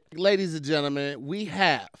topic. Ladies and gentlemen, we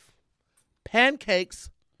have pancakes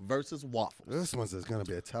versus waffles. This one's going to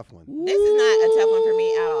be a tough one. This is not a tough one for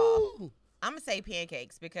me at all. I'm gonna say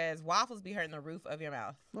pancakes because waffles be hurting the roof of your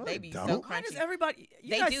mouth. No, They they be don't. so Why does crunchy. everybody? You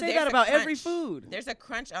They guys do. say There's that a about every crunch. food. There's a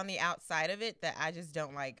crunch on the outside of it that I just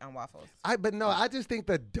don't like on waffles. But no, I just think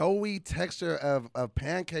the doughy texture of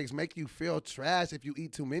pancakes make you feel trash if you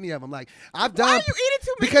eat too many of them. Like I've done Why are you eating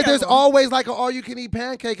too many? because of there's them? always like an all-you-can-eat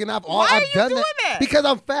pancake, and I've Why are you done doing that that? because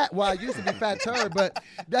I'm fat. Well, I used to be fat turd, but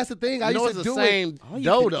that's the thing. I You know used it's to the do it. same you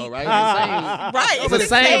dough, can though, eat- right? The same. Right, It's the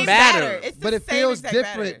same batter. It's the But it same feels exact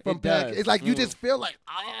different batter. from It does. pancakes. It's like you just feel like,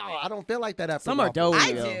 oh, I don't feel like that after Some are waffles.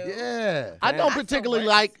 doughy. I though. do. Yeah. I don't I feel particularly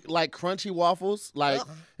worse. like crunchy waffles. Like Ugh.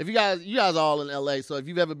 if you guys are all in LA, so if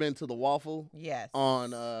you've ever been to the Waffle Yes.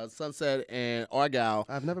 on Sunset and Argyle,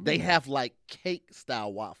 I've never they been. have like cake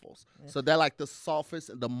style waffles. So they're like the softest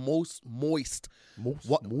and the most moist most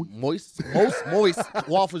moist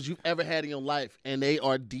waffles you've ever had in your life, and they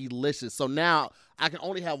are delicious. So now I can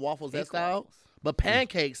only have waffles that style, but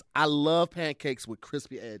pancakes, I love pancakes with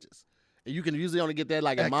crispy edges. And you can usually only get that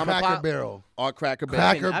like at At Mama Cracker Pop Barrel. or Cracker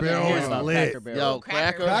Barrel. Cracker I've been Barrel hearing is about lit. Cracker Barrel. Yo,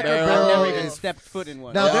 Cracker Cracker Barrel I've Barrel. never even is- stepped foot in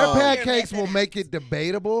one. Now Yo. their pancakes will make it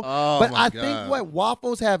debatable, Oh, but my I God. think what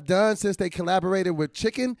waffles have done since they collaborated with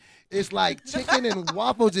chicken is like chicken and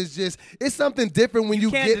waffles is just it's something different when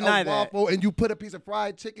you can't get deny a that. waffle and you put a piece of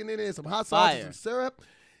fried chicken in it and some hot sauce and Fire. some syrup.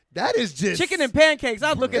 That is just Chicken and pancakes.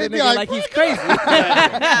 I'd look at a It'd be nigga like, like he's crazy. No.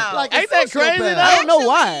 like Ain't a that crazy, sociopath. though? I don't know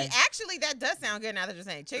why. Actually, that does sound good now that you're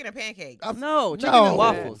saying chicken and pancakes. No, chicken No. and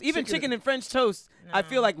waffles. Even Chicken- chicken and French toast, I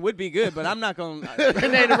feel like would be good, but I'm not gonna.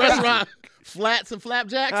 And they in the restaurant, flats and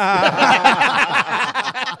flapjacks.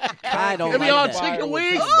 I don't It be like all that. chicken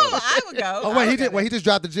wings. Oh, I would go. Oh I wait, would go he just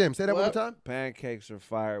dropped the gym. Say that one more What? time. Pancakes are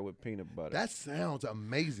fire with peanut butter. That sounds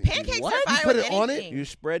amazing. Pancakes What? are You fire put with it on it? anything. You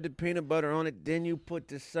spread the peanut butter on it, then you put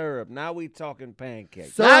the syrup. Now we talking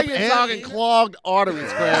pancakes. So- Now Syrup you're and- talking clogged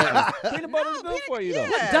arteries, Craig. Peanut butter is good for you, though.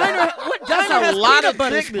 Yeah. What That's diner a has lot peanut of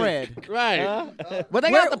butter thickness. spread? Right. But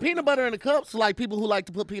they got the peanut butter in the cups, like people who like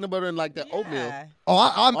to put peanut butter in like the oatmeal. Yeah. Oh,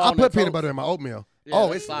 I On put that peanut toast. butter in my oatmeal. Yeah, Oh,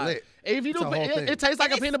 that's it's fire. lit. If you It's do, a whole thing. it tastes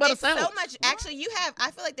like a And peanut butter it's sandwich. so much. Actually,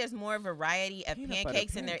 I feel like there's more of a variety of Peanut butter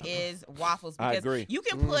pancakes than there pancake. is waffles. I Because agree. you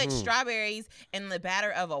can put strawberries in the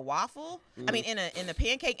batter of a waffle. I mean, in the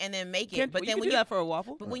pancake, and then make it. But you then can when do that for a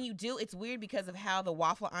waffle. but when you do, it's weird because of how the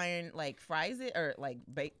waffle iron like fries it or like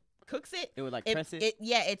cooks it. It would like press it.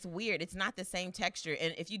 Yeah, it's weird. It's not the same texture.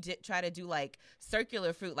 And if you try to do like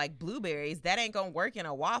circular fruit like blueberries, that ain't gonna work in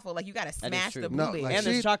a waffle. Like you gotta That is smash true. the No, blueberries. like And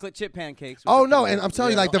there's she- chocolate chip pancakes. which Oh are no, pretty and I'm good.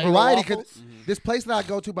 telling you, like the Ain't no variety. Cause waffles? this place that I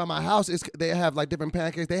go to by my house is they have like different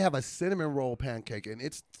pancakes. They have a cinnamon roll pancake, and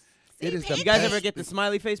it is the You guys best. ever get the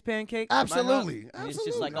smiley face pancake? from my house? Absolutely, And it's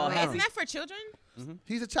just like all absolutely. Wait, healthy. isn't that for children?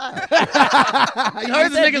 He's a child. You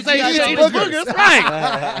heard the nigga say you he eat eat boogers? boogers,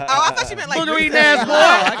 right? Oh, I thought you meant like Booger eating Reese's. ass No, boy.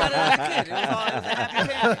 I got it as a kid. It was a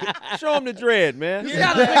happy pancake. Show him the dread, man. You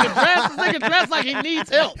got this nigga dressed like he needs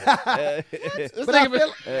help. This But I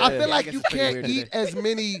nigga feel like guess you it's pretty can't weird eat as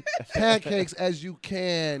many pancakes as you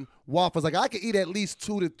can waffles. Like I could eat at least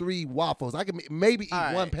 2 to 3 waffles. I could maybe eat All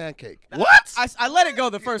right. one pancake. what? I let it go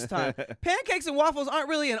the first time. Pancakes and waffles aren't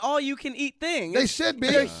really an all-you-can-eat thing. They should be.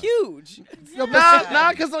 They're huge. Yo, but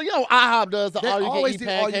Nah, because IHOP does the they all you always can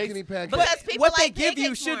do eat all you pancakes. can eat pancakes. Because people What like they give you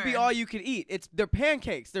pancakes should be more. all you can eat. They're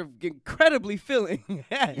pancakes. They're incredibly filling.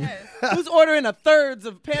 Yes. Who's ordering a thirds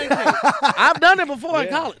of pancakes? I've done it before in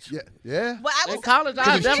college. Yeah. Well, I was In college, I've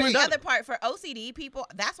here's definitely the done other it. part for OCD people.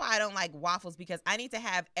 That's why I don't like waffles because I need to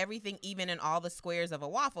have everything even in all the squares of a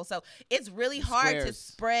waffle. So it's really hard to Squares.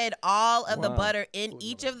 spread all of the Wow. butter in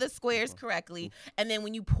each of the squares correctly, and then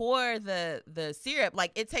when you pour the syrup,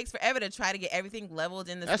 like it takes forever to try to get everything leveled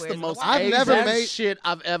in the That's squares. the of most waffle. I've never Asian made- shit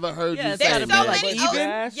I've ever heard Yeah, you it's say. There's gotta so be man. like many. even?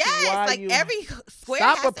 That's Yes, why like you- every square. Stop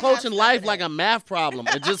has to have approaching stuff life in like it. a math problem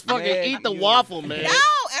and just fucking Man, eat the you- waffle, man. No,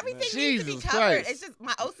 everything needs to be Jesus covered. Christ. It's just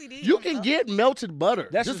my OCD. You can get melted butter.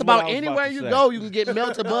 That's just just what about I was about anywhere to you say. go, you can get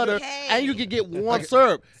melted butter, Okay. and you can get warm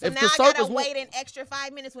syrup. So If now the I syrup gotta is warm, wait an extra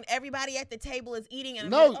 5 minutes when everybody at the table is eating. And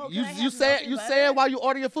I'm no, like, oh, you can I you have say melted you butter? say it while you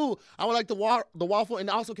order your food. I would like the waffle, and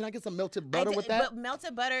also can I get some melted butter I with did- that? But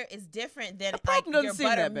melted butter is different than like problem doesn't your seem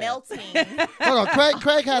butter that bad. melting. Hold on,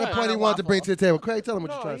 Craig had a Right. point he On a wanted to bring waffle. to the table. Craig, tell him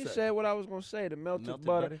what you're No, trying he to say. said what I was gonna say. The melted, Melted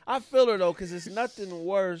butter. butter. I feel it though, cause it's nothing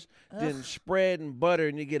worse than spreading butter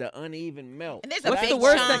and you get an uneven melt. And there's a What's big the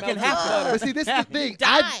worst chunk that can of happen? butter. But see, this is the thing.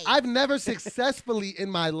 die. I've never successfully in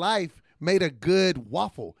my life made a good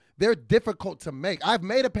waffle. They're difficult to make. I've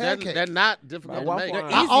made a pancake. They're not difficult to waffle make.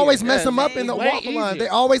 iron. I always mess them up Yeah, in the way waffle line. easier. They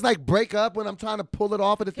always like break up when I'm trying to pull it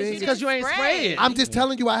off of the thing. you because you ain't Spray. spraying. I'm just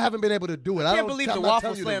telling you, I haven't been able to do it. I can't believe the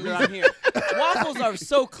waffle slander I'm here. Waffles are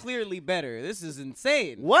so clearly better. This is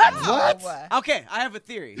insane. What? What? Oh, Okay, I have a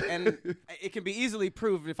theory, and it can be easily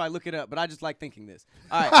proved if I look it up, but I just like thinking this.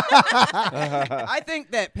 All right. I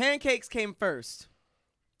think that pancakes came first,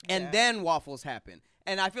 and Yeah. then waffles happened.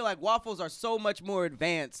 And I feel like waffles are so much more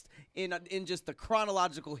advanced in just the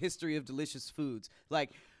chronological history of delicious foods. Like,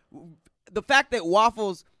 the fact that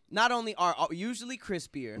waffles not only are usually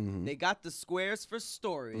crispier, they got the squares for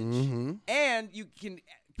storage, and you can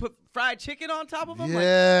put fried chicken on top of them.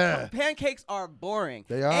 Yeah. Like, pancakes are boring.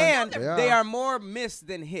 They are. And They they are. are more miss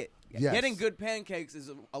than hit. Yes. Getting good pancakes is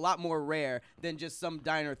a lot more rare than just some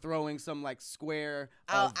diner throwing some like square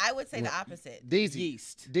Oh, of I would say the opposite. Deezy,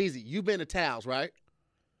 yeast. Deezy, you've been to Towels, right?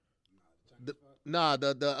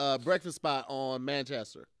 The breakfast spot on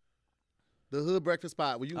Manchester. The hood breakfast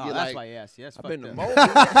spot where you Oh, get that's like why yes, yes. I've fuck been to that. Mo.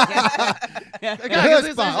 The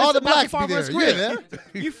hood spot. All the blacks be there. Square. Yeah, man.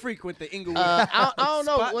 You frequent the Inglewood. I don't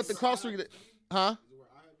know spots. what the cross street, huh?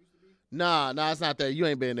 Nah, it's not that. You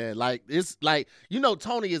ain't been there. Like it's like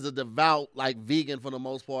Tony is a devout like vegan for the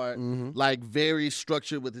most part, like very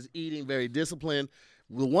structured with his eating, very disciplined.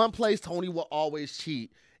 The one place Tony will always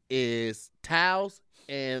cheat is Towels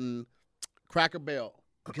and Cracker Barrel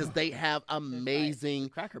because they have amazing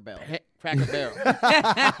Cracker Barrel. Cracker Barrel.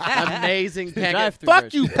 Amazing pancake. drive-thru Fuck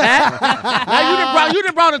version. you, Pat. Now you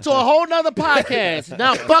done brought it to a whole nother podcast.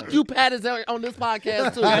 Now fuck you, Pat is on this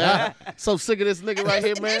podcast too. Man. So sick of this nigga right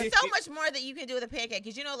here, man. There's so much more that you can do with a pancake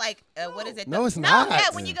because like what is it? No, it's No, not. yeah,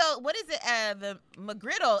 when you go, what is it? The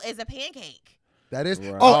McGriddle is a pancake. That is.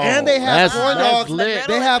 Right. Oh, and they have That's- corn that's dogs. lit.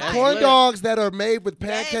 They have That's corn lit. dogs that are made with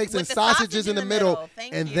Yes, pancakes with and the sausages in the middle,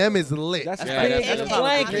 Thank and you. them is lit. That's Yeah, a that's pig in a a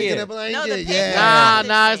blanket. Pig in a No, the blanket, pig- yeah.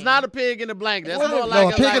 Nah, it's not a pig in a blanket. That's more No,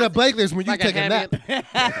 like a pig in a like, blanket is when you like a take a nap. ham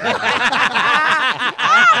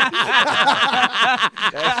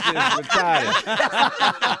That shit's retired.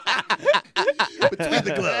 Between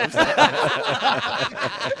the gloves.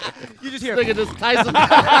 You just hear Nigga just Tyson.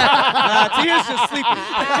 Tia's just sleeping.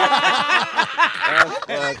 Oh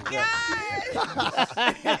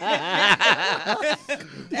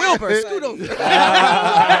Wilbur, scoot over.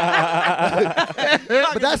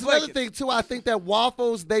 But that's another thing too. I think that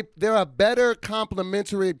waffles they're a better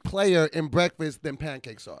complementary player in breakfast than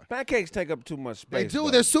pancakes are. Pancakes take up too much They space. do. though.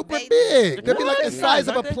 They're super big. They'd be like the What? size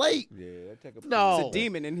of a Aren't they? plate. Yeah, they take up. No. It's a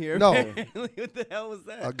demon in here. No. apparently. What the hell was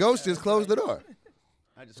that? A ghost just closed the door.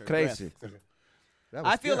 I just heard Crazy. breath. That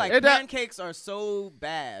was I feel scary. like pancakes are so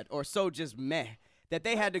bad or so just meh that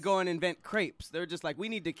they had to go and invent crepes. They're just like, we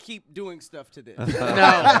need to keep doing stuff to this. No,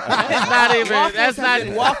 that's not even. Waffles That's have not.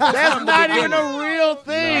 been waffles That's from the not even beginning. a real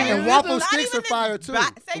thing. And It's waffle not sticks even are fire too. say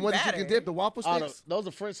The ones that you can better. dip, the waffle Oh, sticks. those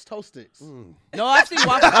are French toast sticks. No, I've seen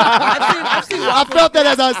waffles. I've seen I waffles. felt that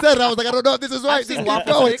as I said it. I was like, I don't know if this is right. I've Just seen keep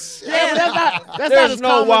waffle going. sticks. Yeah, but that's not There's as no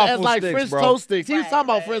common as waffle like sticks, French bro. toast sticks. He was Right, talking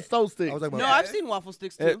about right. French toast sticks. I was like, No, I've seen waffle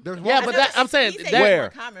sticks too. There's Yeah, waffle but sticks. I'm saying He said that- that's Where? more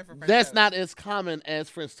common for French That's toast. not as common as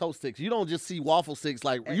French toast sticks. You don't just see waffle sticks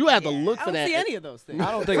like you have to look I for don't that. see any of those things.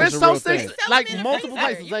 I don't think French it's a real toast thing. sticks, Sell like them in the multiple freezer.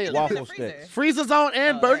 places You they can leave them in Waffle the freezer. sticks. Freezer Zone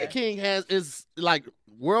and Oh, Burger yeah. King is like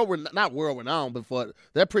not world renowned, but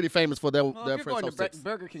they're pretty famous for their Well, if you're French going toast to sticks.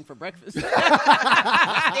 Burger King for breakfast,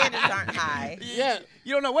 Standards aren't high. Yeah,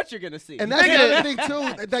 you don't know what you're gonna see. And that's the other thing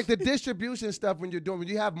too, like the distribution stuff when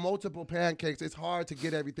you have multiple pancakes, it's hard to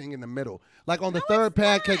get everything in the middle. Like on the third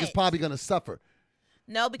pancake, not. it's probably gonna suffer.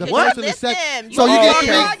 No, The because first you and the lift second. them. So you You get lift three.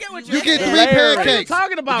 them. I get what You you're get saying. three Layering. pancakes. What are you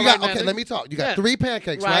talking about You got, right now, okay, nigga? let me talk. You got Yeah. 3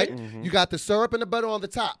 pancakes, Right. right? You got the syrup and the butter on the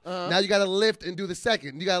top. Now you got to lift and do the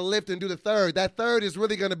second. You got to lift and do the third. That third is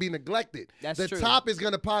really going to be neglected. That's the true. top is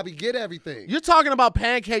going to probably get everything. you're talking about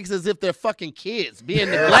pancakes as if they're fucking kids being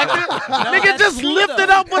neglected. Nigga, that's just true, lift though. it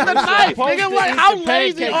up with a knife. supposed Nigga, to what, eat how the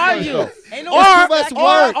lazy pancakes are first, you? though. Ain't no It's too much stacking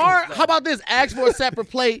work. Or how about this? Ask for a separate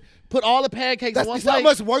plate. Put all the pancakes That's on one you see how plate.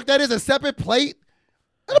 much work that is. A separate plate.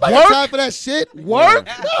 Nobody Work? got time for that shit. Work?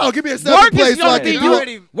 No, give me a separate Work plate is so I gonna can be You're do you. it.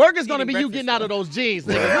 already Work is gonna eating be you breakfast, getting out of though. those jeans,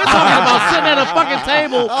 nigga. We're talking about sitting at a fucking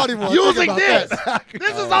table I don't even wanna think using about this. that.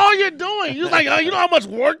 This is all you're doing. You're like, oh, you know how much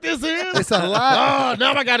work this is? It's a lot. Oh,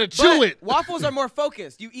 now I gotta chew But it. waffles are more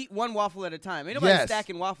focused. You eat one waffle at a time. Ain't nobody Yes.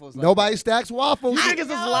 stacking waffles. Like Nobody stacks waffles. You niggas is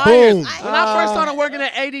know. liars. Boom. When I first started working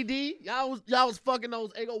at ADD, y'all was fucking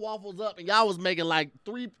those Eggo waffles up, and y'all was making like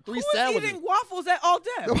three Who's sandwiches eating waffles at all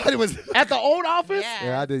day? Nobody was. at the old office.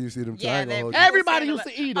 Yeah, I did. You see them. Yeah, triangle hoes. Everybody used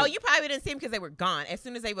to eat Oh, them. you probably didn't see them because they were gone. As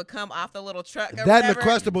soon as they would come off the little truck, or That and the whatever,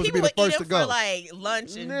 Crustables would be people the would eat first them to go. for like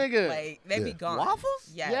lunch and Nigga. like they'd be Yeah. gone.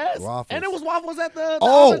 Waffles? Yeah. Yes, Waffles. and it was waffles at the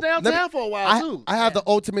Oh, office downtown for a while too. I have the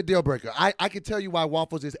ultimate deal breaker. I can tell you why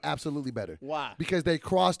waffles is absolutely better. Why? Because they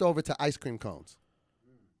crossed over to ice cream cones.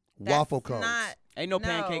 That's Waffle cones. Not, Ain't no No.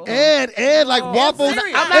 pancake. And like Oh, waffles.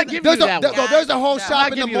 serious? I'm not giving there's you a, that there- one. no, there's a whole No. shop I'm in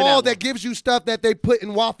the not giving you mall that that gives you stuff that they put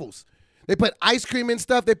in waffles. They put ice cream in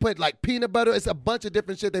stuff. They put like peanut butter. It's a bunch of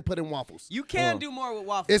different shit they put in waffles. You can do more with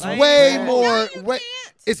waffles. It's I ain't way mad. more. No, you way,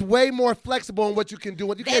 can't. it's way more flexible in what you can do.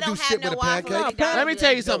 You They can't do don't have shit no with a waffles. pancake. They don't Let me do tell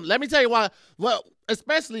that. you something. Let me tell you why. Well,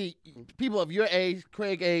 especially people of your age,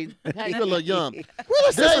 Craig age, Pat, you're a little young. We're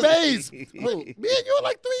the same This age. Me and you are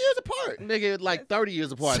like 3 years apart. Nigga, like 30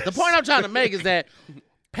 years apart. The point I'm trying to make is that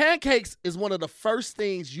pancakes is one of the first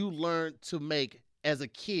things you learn to make as a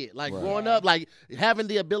kid. Like growing up, like having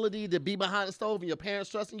the ability to be behind the stove and your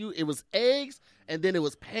parents trusting you, it was eggs and then it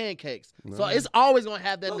was pancakes. So it's always gonna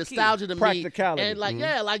have that Low-key. nostalgia to me. Practicality. And like,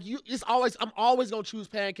 yeah, like I'm always gonna choose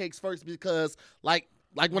pancakes first because like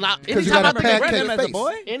when I Because you anytime got I a think of pancake breakfast, as a face.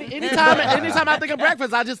 boy? anytime I think of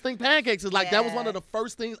breakfast, I just think pancakes is like that was one of the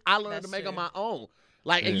first things I learned That's to make on true. my own.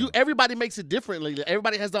 Like and everybody makes it differently.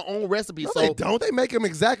 Everybody has their own recipe. No, So they don't. They make them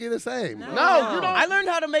exactly the same. no, you don't. I learned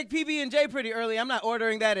how to make PB&J pretty early. I'm not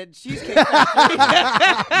ordering that at Cheesecake Factory.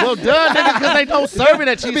 Well, duh, nigga, because they don't serve it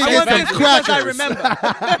at me Cheesecake get I some want Factory. this because I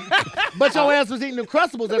crackers. remember. But your ass was eating the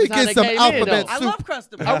Crustables every me time get they some came alphabet in, I though. love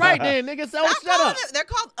Crustables. All right, then, nigga, so Stop shut calling up. them- They're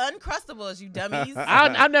called Uncrustables, you dummies.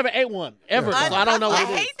 I never ate one, ever, so I don't know I what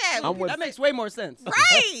it is. hate that. I'm with- That makes way more sense.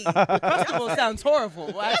 Right. Crustables sounds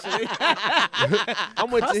horrible, actually.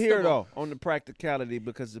 I'm with you here Crustable. though on the practicality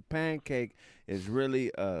because the pancake is really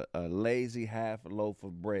a lazy half loaf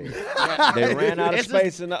of bread. They ran out of It's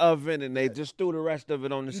space in the oven and they just threw the rest of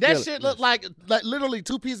it on the That skillet. shit looked like literally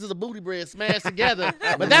 2 pieces of booty bread smashed together.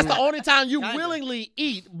 But that's the only time you Kinda. willingly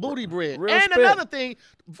eat booty bread. Real And spit. another thing,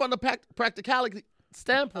 from the practicality Oh,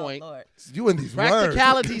 standpoint, Lord. You and these words.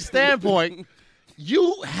 practicality standpoint,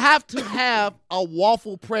 You have to have a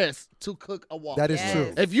waffle press to cook a waffle. That is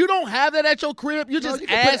true. If you don't have that at your crib, you just you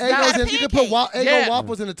ask can put down. Egos in, you can put Eggo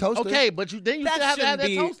waffles in the toaster. Okay, but you still have to have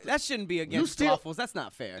that toaster. That shouldn't be against waffles. That's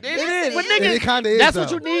not fair. It is. But And nigga, it kind of is. that's though.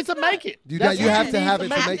 what you need to make it. You That's what have to need have it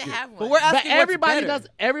to make it. But we're But asking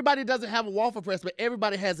everybody doesn't have a waffle press, but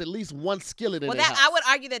everybody has at least one skillet in Well, their that house. I would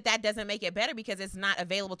argue that doesn't make it better because it's not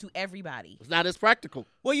available to everybody. It's not as practical.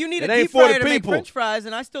 Well, you need It a ain't deep for the fryer to make people. French fries,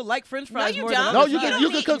 and I still like French fries you more don't. than No, other you fries.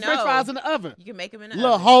 can cook French fries in the oven. You can make them in the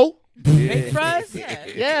Little oven. hoe. Baked fries. Yeah.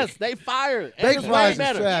 Yes, they fire. Baked fries is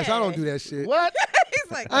better. trash. I don't Yeah. do that shit. What?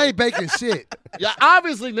 He's like, I ain't baking shit. Yeah,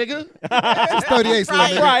 obviously, nigga. It's 38, little I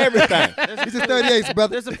nigga. fry everything. It's just 38,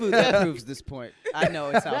 brother. There's a food that proves this point. I know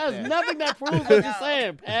it's out There's there. nothing that proves what you're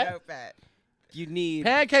saying, Pat. no, Pat. You need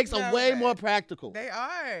Pancakes are No, way Pat. more practical. They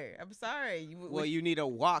are. I'm sorry. you need a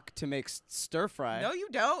wok to make stir fry. No, you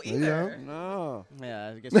don't No, you either. No.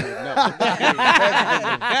 Yeah, I guess you know.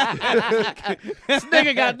 This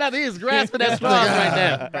nigga got nothing. He's grasping that straws right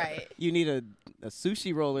now. Right. You need a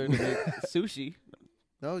sushi roller to make sushi.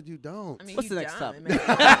 No, you don't. I mean, What's you the next dumb. topic?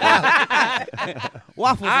 It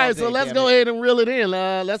Waffles. All right, all so day, let's damn go it. ahead and reel it in.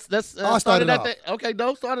 Let's I'll start it off. Okay,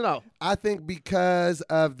 don't start it off. I think because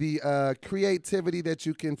of the creativity that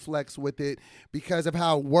you can flex with it, because of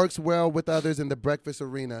how it works well with others in the breakfast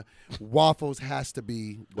arena, waffles has to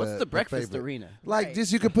be What's the breakfast favorite. arena? Like, Right.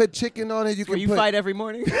 just you can put chicken on it. You Where can you put. fight every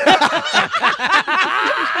morning?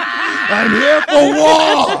 I'm here for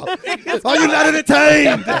war. Are you not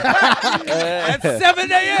entertained? At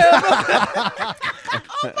 7 a.m.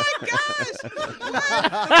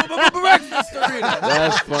 Breakfast arena.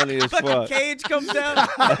 That's funny as Fucking fuck. cage comes down.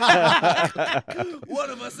 One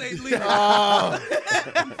of us ain't leaving.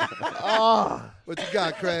 What you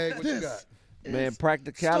got, Craig? What you got? Man,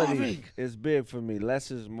 practicality starving. is big for me.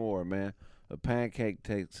 Less is more, man. A pancake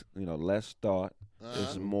takes, less thought.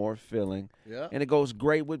 It's more filling. Yeah. And it goes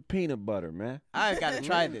great with peanut butter, man. I gotta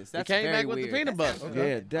try this. That's you came very back with weird. the peanut butter.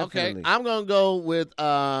 Yeah, definitely. Okay, I'm gonna go with the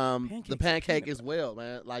Pancakes pancake with as well,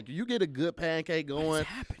 man. Like you get a good pancake going,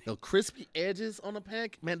 the crispy edges on the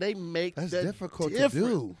pancake, man, they make That's that difficult different. to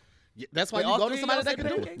do. Yeah, that's why Wait, you all go to three of somebody y'all that said can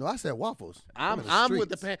do it. pancakes? No, I said waffles. I'm in the with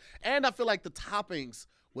the streets. and I feel like the toppings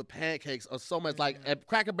with pancakes are so much like at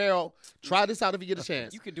Cracker Barrel. Try this out if you get a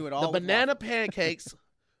chance. You could do it all The with banana pancakes.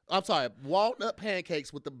 I'm sorry, walnut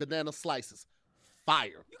pancakes with the banana slices.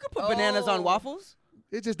 Fire. You could put bananas on waffles.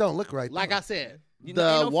 It just don't look right. Like though. I said, You the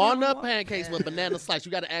know, ain't no walnut feeling pancakes with banana slice.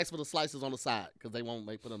 You got to ask for the slices on the side because they won't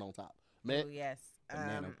put it on top. Man, Oh, yes.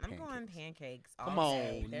 Banana I'm going pancakes all Come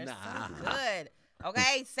day. on, They're nah. so good.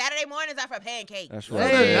 Okay, Saturday mornings are for pancakes. That's No,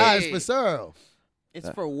 right. they're not. Hey. It's for Cyril. It's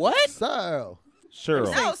for what? Cyril. Sure.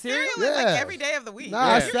 No, Saying cereal is cereal? like Yeah. every day of the week.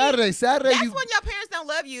 Nah, Yeah. Saturday. Saturday, That's you. when your parents don't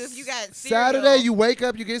love you if you got cereal. Saturday, you wake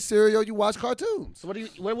up, you get cereal, you watch cartoons. so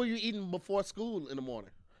what were you eating before school in the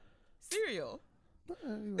morning? cereal. Shut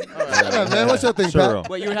up, man. What's your thing, Cyril. Pat?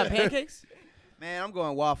 What, you would have pancakes? Man, I'm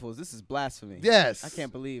going waffles. This is blasphemy. Yes. I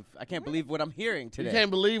can't believe what I'm hearing You today.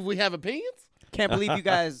 can't believe we have opinions? Can't believe you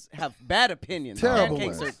guys have bad opinions. Terrible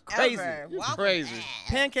Pancakes ones. are crazy. Ever. You're Waffles crazy. bad.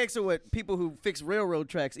 Pancakes are what people who fix railroad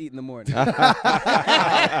tracks eat in the morning. Sounds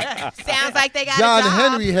like they got John a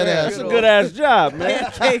job. Henry had That's ass. a good ass job, man.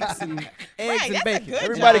 Pancakes and eggs Right, and that's a bacon. good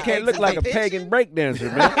Everybody job. can't look like a Bitch. pagan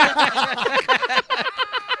breakdancer, man.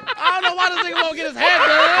 I don't know why this nigga won't get his hair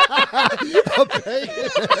done.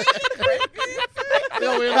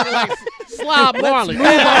 Yo, we're looking like Slob Marley. Move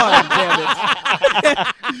on, damn it.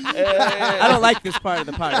 I don't like this part of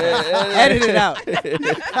the podcast. Edit it out.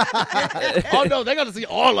 Oh no, they're gonna see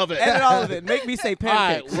all of it. Edit all of it. Make me say All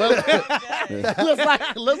right, pancakes.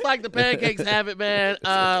 well, looks like the pancakes have it, man.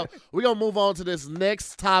 We're gonna move on to this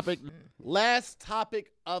next topic. Last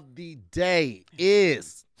topic of the day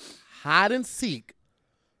is hide and seek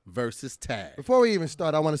versus tag. Before we even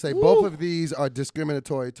start, I want to say both of these are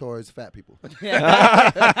discriminatory towards fat people.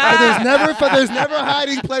 Yeah. There's never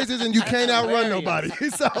hiding places, and you can't outrun nobody.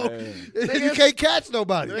 So you can't catch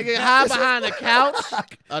nobody. They can hide behind a couch,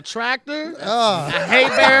 a tractor, Ah. a hay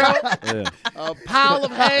barrel, a pile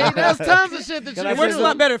of hay. There's tons of shit that you It can works a do.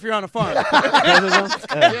 lot better if you're on a farm.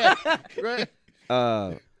 Yeah, right.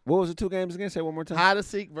 What was the two games again? Say it one more time. Hide and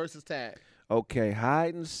seek versus tag. Okay,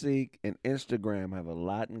 hide and seek and Instagram have a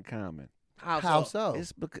lot in common. How so?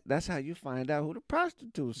 It's because that's how you find out who the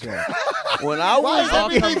prostitutes are. When I Why was is all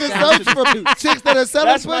everything comes the down search to for chicks that are selling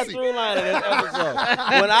that's my pussy? through line of this episode.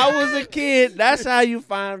 When I was a kid, that's how you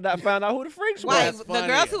found out who the freaks Why? were. The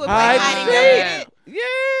girls who would play Hide hiding and don't seek. get it?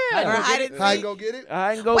 Yeah. Or hide and Hide and seek? go get it.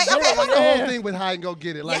 I ain't go Wait, get okay, it. What's the whole thing with hide and go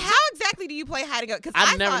get it? Yeah, Like how exactly do you play hide and go? Because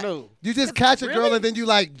I never knew. you just catch a girl Really? and then you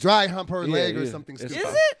like dry hump her Yeah, leg or yeah. something It's stupid.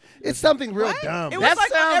 Is it? It's something real What? dumb. It That was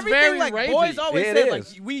like sounds everything very like rapey. boys always It said is.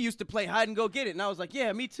 like we used to play hide and go get it, and I was like,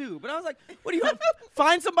 yeah, me too. But I was like, what do you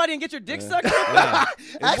find somebody and get your dick sucked?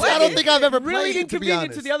 Actually, I don't think I've ever Really played, to be inconvenient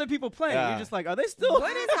honest. to the other people playing. Yeah. You're just like, are they still?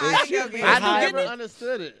 What is hide and go get I it? never getting it?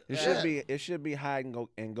 understood it. It should be hide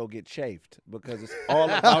and go get chafed because it's all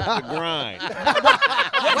about the grind.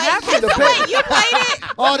 Wait, so wait, you played it?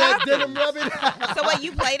 All that denim rubbing. So wait,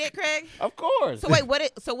 you played it, Craig? Of course. So wait, what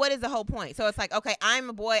is the whole point? So it's like, okay, I'm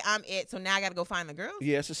a boy, I'm it, so now I gotta go find the girls?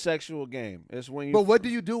 Yeah, it's a sexual game. It's when you But what do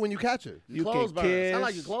you do when you catch her? you Clothes can burn. kiss. Sound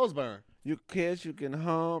like your clothes burn. You kiss. You can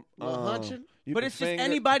hump. Little hunching? You But can it's just finger.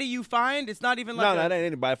 anybody you find. It's not even like No, a- that ain't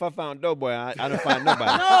anybody. If I found Doughboy, I don't find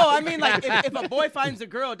nobody. No, I mean like if a boy finds a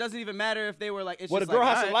girl, it doesn't even matter if they were like. It's Well, the just girl like,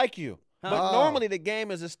 has to alright. like you. But Oh. normally the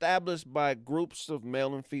game is established by groups of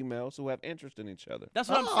male and females who have interest in each other. That's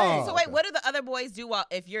what I'm Oh. saying. So wait, what do the other boys do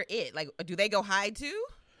if you're it? Like, do they go hide too?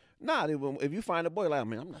 Nah, if you find a boy, like, I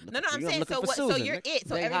mean, I'm not looking No, for I'm you. saying looking so. for What? So Susan, you're nigga. it.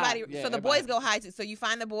 So They everybody. hide. Yeah, so the everybody. boys go hide too. So you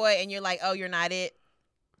find the boy and you're like, oh, you're not it.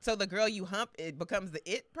 So the girl you hump, it becomes the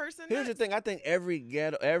it person. Here's the next? thing. I think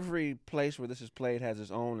every place where this is played has its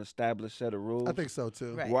own established set of rules. I think so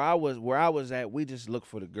too. Right. Where I was at, we just looked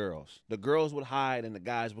for the girls. The girls would hide, and the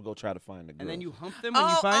guys would go try to find the girls. And then you hump them when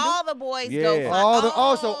you Oh, find them. all the boys Yeah. go. Find, All the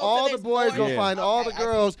so the there's boys more go than- find all the Okay, I see.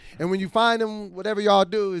 girls, and when you find them, whatever y'all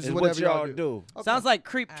do is It's whatever what y'all do. Sounds like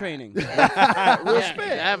creep training. I've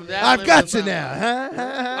got you now, huh?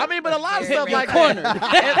 I mean, but a lot of Hit stuff me like corner.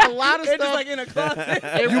 that. A lot of They're just stuff. like in a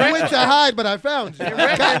closet. You went to hide, but I found you. In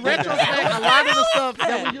retrospect, a lot of the stuff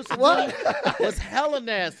that we used to do was hella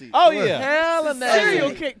nasty. Oh, yeah. Hella nasty.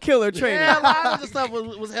 Serial killer training. Yeah, a lot of the stuff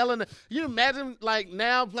was hella nasty. You imagine like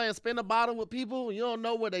now playing spin the bottle with people and you don't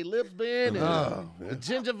know where they lips been and the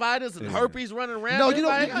gingivitis and herpes running around. No, you know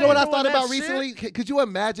what I thought about recently? Could you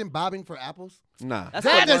imagine bobbing for apples? Nah. That's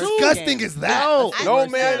How the worst disgusting game. is that? No, I- No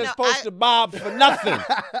man no, is supposed I- to bob for nothing.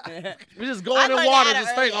 we just go I in the learned water that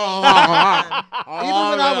just straight. Even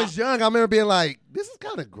when I was young, I remember being like, "This is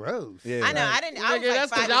kind of gross." Yeah. I know. I didn't. I was like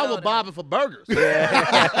that's because 5 y'all years were old. bobbing for burgers.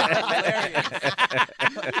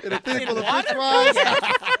 In a thing full of French fries.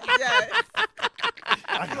 Yes.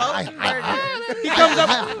 Floating burgers.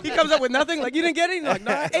 He comes up with nothing. Like you didn't get it. You're like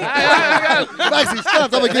no, I ate. I'm actually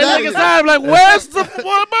stuffed. I'm gonna get That out nigga of here. side like, where's the I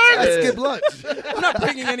burgers? skip lunch. I'm not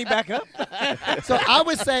bringing any back up. So I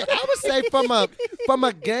would say from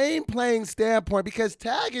a game playing standpoint, because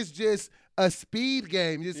tag is just a speed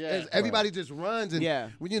game. Just Yeah. as everybody just runs, and Yeah.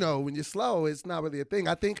 when you're slow, it's not really a thing.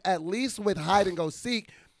 I think at least with hide and go seek,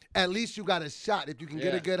 at least you got a shot. If you can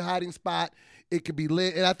get Yeah. a good hiding spot, it could be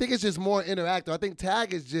lit. And I think it's just more interactive. I think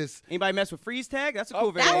tag is just Anybody mess with freeze tag? That's a cool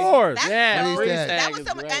Of variation. course. That's Yeah, so, freeze that tag was is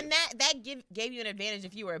so, great. and that gave you an advantage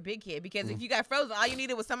if you were a big kid because if you got frozen, all you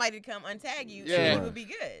needed was somebody to come untag you. Yeah. And you would be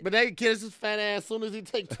good. But they kiss his fat ass as soon as he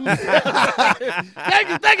take 2 steps.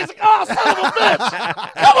 Thank you. Oh, son of a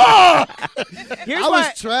bitch. Come on. Here's I was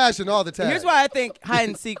why. trashing all the time. Here's why I think hide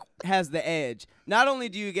and seek has the edge. Not only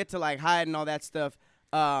do you get to like hide and all that stuff,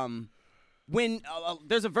 when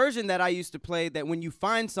there's a version that I used to play that when you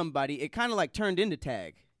find somebody, it kind of like turned into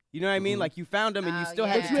tag. You know what I mean? Like you found them and you Oh, still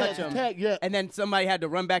had to yeah. touch them, Tag, yeah. and then somebody had to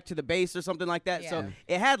run back to the base or something like that. So Yeah.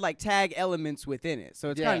 it had like tag elements within it. So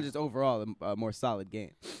it's Yeah. kind of just overall a more solid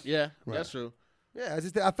game. Yeah, that's true. Yeah,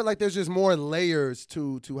 I feel like there's just more layers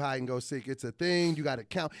to hide and go seek. It's a thing you got to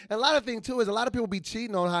count. And a lot of thing too is a lot of people be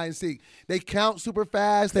cheating on hide and seek. They count super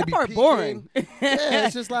fast. They That be part peeking. boring. Yeah,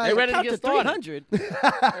 it's just like They ready to Count get to started. 300.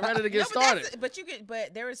 They're ready to get No, started. but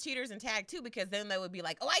there was cheaters in tag too because then they would be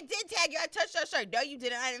like, oh, I did tag you, I touched your shirt. No, you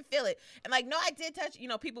didn't, I didn't feel it. And like, no, I did touch.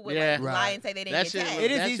 People would Yeah. like lie Right. and say they didn't That get shit tagged. was-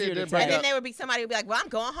 It is that easier shit to did break tag. And then up. there would be somebody who would be like, well, I'm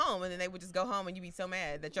going home, and then they would just go home, and you'd be so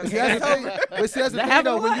mad that your See, game that's is the thing. over. But see, that's the That thing happened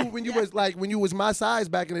though. a lot. When you was my size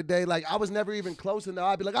back in the day, like I was never even close enough.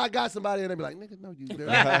 I'd be like, I got somebody, and they'd be like, nigga, no, you. They're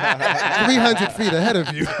 300 feet ahead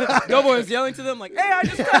of you. Doughboy was yelling to them like, "Hey, I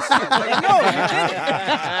just touched you!" Like, no, you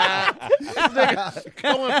didn't.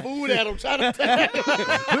 Throwing food at him, trying to tag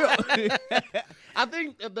him. I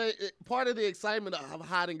think part of the excitement of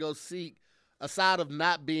hide and go seek, aside of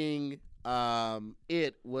not being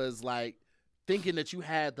it, was like thinking that you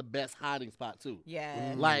had the best hiding spot too.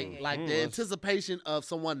 Yeah. Like the anticipation of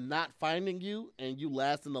someone not finding you and you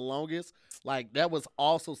lasting the longest, like that was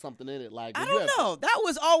also something in it. Like I don't know. That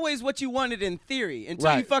was always what you wanted in theory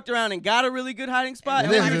until you Right. fucked around and got a really good hiding spot.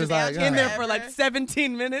 And And then you you were was just like, in there ah. for like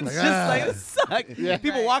 17 minutes. Like, Just like, this sucks. Yeah.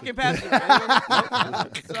 People Right. walking past you.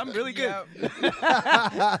 So I'm really good.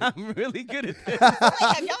 I'm really good at this. Wait,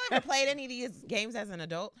 have y'all ever played any of these games as an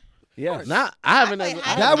adult? Yes. Nah, I haven't played ever.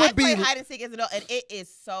 hide- That would I played be- hide and seek as an adult, and it is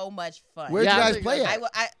so much fun. Where'd Yeah, you I guys think play I,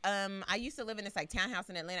 at? I used to live in this like townhouse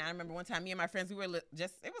in Atlanta. I remember one time me and my friends, we were it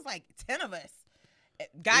was like 10 of us.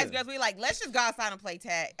 Guys, girls, we were like, let's just go outside and play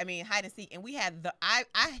hide and seek. And we had I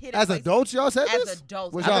hit it As places- adults, y'all said As this?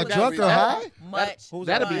 adults. Was I y'all was drunk or high? much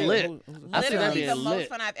That'd be fun. lit. I see that Literally being the most lit.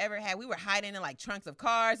 fun I've ever had. We were hiding in like trunks of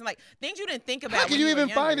cars and like things you didn't think about. How can when you were even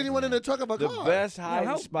find younger. anyone in the trunk of a The car? best hiding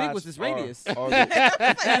how big spots was this are- radius? are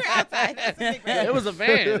It's like you're outside. That's a big Yeah, it was a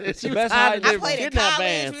van. She was best hiding hiding- I played in kidnap college.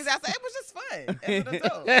 vans. We was outside. It was just fun. As an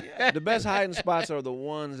adult. Yeah. the best hiding spots are the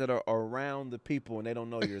ones that are around the people and they don't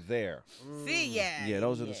know you're there. See, yeah. Yeah,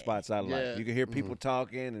 those are the spots I like. Yeah. You can hear people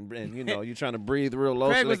talking and you know, you're trying to breathe real low.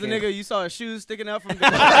 Craig so was the they can't- nigga you saw his shoes sticking out from the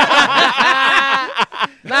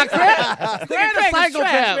Now, Craig a Craig is trash,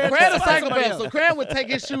 psychopath. man. Craig a Find somebody psychopath. So Craig would take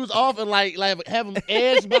his shoes off and like have him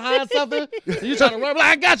edge behind something. And you trying to run like,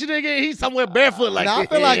 I got you, nigga. He's somewhere barefoot like. Now, I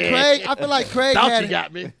feel like Craig Thought had. you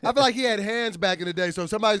got me. I feel like he had hands back in the day, so if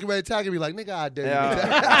somebody's getting ready to attack him, be like, nigga, I dare you. Yeah.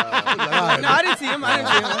 He's like, all right, No, I didn't see him. I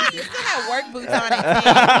didn't see him. You still have work boots on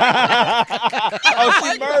at 10.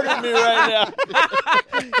 Oh, she murdered me right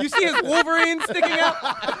now. You see his Wolverine sticking out?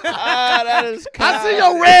 Ah, that is I see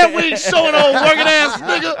your red wings showing on working ass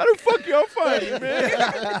nigga. How the fuck y'all find you,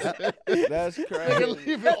 man? That's crazy.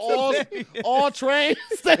 Leave it all trains.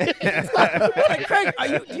 Like, Craig,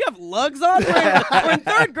 do you have lugs on? We're in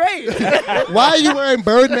third grade. Why are you wearing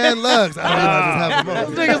Birdman lugs? I don't know. I just have them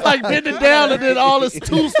on. This nigga's like bending down and then all this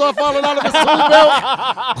tool stuff falling out of his tool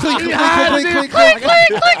belt. Clink, clink, hiding clink, it. clink,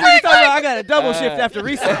 clink. I got a double shift after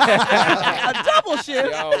recess. A double shift?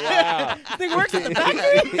 Oh, wow. Think works at the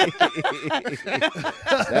factory?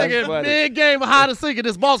 That's Nigga, funny. big game of hide and seek and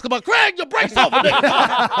this boss come up. Craig, your brakes over,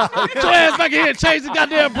 nigga. Get your ass back in here and change the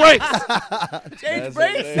goddamn brakes. Change That's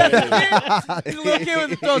brakes? hilarious. That's the kid. He's a little kid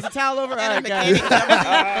with throws a towel over. All right, guys.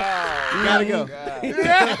 You gotta go.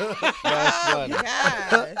 That's funny.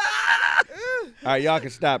 God. All right, y'all can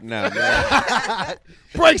stop now, man.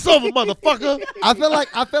 Brakes over, motherfucker. I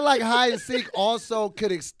feel like hide and seek also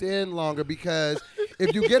could extend longer because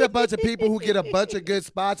if you get a bunch of people who get a bunch of good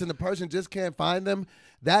spots and the person just can't find them,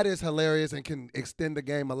 that is hilarious and can extend the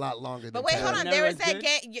game a lot longer. But than wait, tag. hold on. Never There was as that good?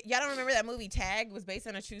 game. Y'all don't remember that movie Tag was based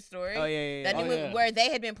on a true story? Oh, yeah. That new Oh, movie yeah. where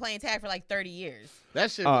they had been playing tag for like 30 years.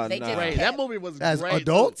 That shit Oh, was They no. just great. kept- That movie was As great.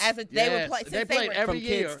 adults? As a, they Yes. would play. They Since played were, every From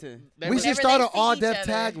year. kids to- They We were- should Whenever start they an see all each deaf other.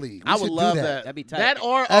 tag league. We I would should love do that. That'd be tight. That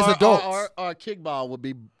or As or, adults. or kickball would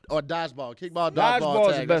be or dodgeball. Kickball, Dodgeball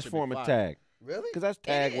is tag, the that best should be form of fire. tag. Really? Because that's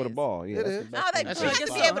tag with a is. ball. Yeah, It that's is. the No, best they form That's of you just have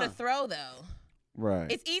tag. to be able to throw though.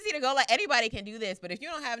 Right. It's easy to go like anybody can do this, but if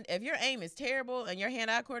your aim is terrible and your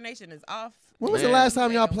hand-eye coordination is off. When was the Man. last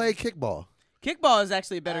time y'all played kickball? Kickball is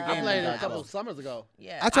actually a better I game I played it than a couple dodgeball. of summers ago.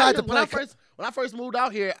 Yeah. I tried to when I play. first moved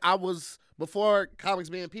out here, I was before comics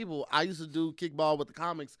being people. I used to do kickball with the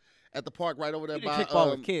comics at the park right over there You did by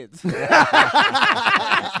kickball with kids.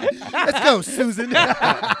 Let's go, Susan.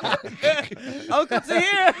 Uncle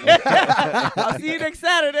Tahir. I'll see you next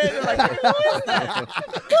Saturday. They're like, who is that?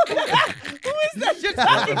 Who is that you're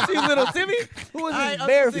talking to, little Timmy? Who is this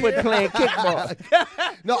Barefoot playing kickball.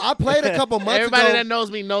 No, I played a couple months Everybody ago. that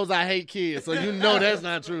knows me knows I hate kids, so you know that's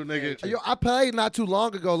not true, nigga. Yo, I played not too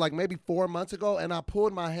long ago, like maybe 4 months ago, and I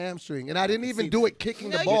pulled my hamstring, and I didn't even do it kicking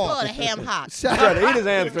No, the you ball. pulled a ham hock. Shut Try up. to eat his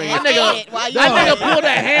hamstring. And nigga- ate it while you That were- nigga pulled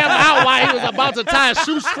that ham out while he was about to tie a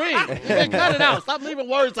shoestring. Nigga, cut it out. Stop leaving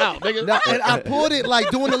words out, nigga. No, and I pulled it like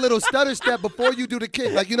doing a little stutter step before you do the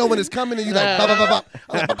kick. Like, you know, when it's coming and you like, bop, bop, bop, bop.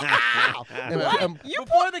 I'm like, bop, bop, ow. And,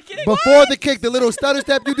 Before the kick? before the kick, the little stutter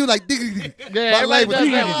step you do, like, dig, dig, dig. Yeah, My everybody leg was does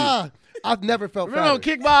like, that. ah. I've never felt Remember on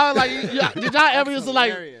fatter. kickball, like, did y'all ever used to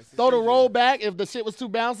like hilarious. throw the roll back if the shit was too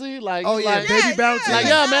bouncy? Like, Oh, yeah, like, baby bounce. like,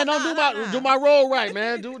 Yeah. yeah, man, don't do my roll right,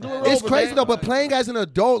 man. Do a roll. It's crazy man. though, but playing as an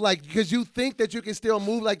adult, like, because you think that you can still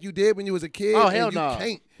move like you did when you was a kid, Oh, and hell you no.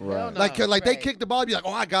 can't. Right. Like, they Right. kick the ball, be like,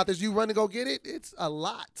 oh, I got this. You run and go get it. It's a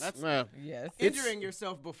lot. Man. Yes. Injuring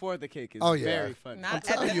yourself before the kick is Oh, yeah. very fun. Not I'm at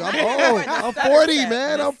telling the- you, I'm old. I'm 40,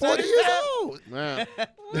 man. I'm 40 years old. Man.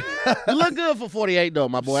 You look good for 48 though,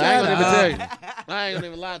 my boy. I ain't Shut gonna up. even tell you. I ain't gonna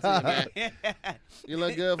even lie to you, man. You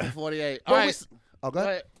look good for 48. All But right. we- Oh, Go go ahead.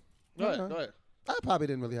 ahead. Go ahead. Go ahead. I probably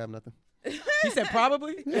didn't really have nothing. He said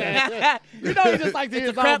probably. Yeah. You know, he just like to hear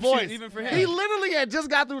his own voice. Even for him. He literally had just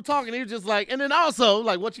got through talking. He was just like, and then also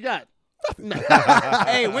like, what you got?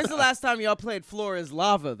 Hey, when's the last time y'all played Floor is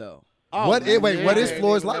Lava though? Oh, What is yeah.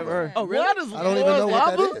 Floor is Lava? Oh, really? What is I don't even know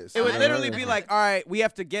what lava? that is. It would I literally don't be know. like, all right, we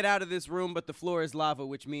have to get out of this room, but the floor is lava,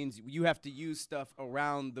 which means you have to use stuff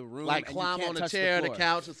around the room. Like and you climb can't on a touch chair, the the floor.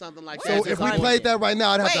 couch, or something like So that. if Just we like- played that right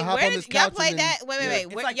now, I'd have to Wait, hop where on this did y'all couch. play and that? Wait,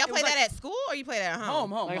 It's wait. like- Y'all it was played like- that at school or you played that at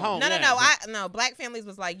home? Home. Like home. No, Yeah. no. Black families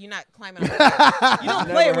was like, you're not climbing on the You don't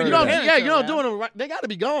play it when You your don't, parents yeah, are you don't around. do it. Right. They got to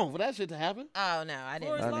be gone for that shit to happen. Oh, no, I didn't.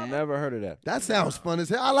 Floor is know I've that. never heard of that. That sounds fun as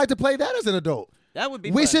hell. I like to play that as an adult. That would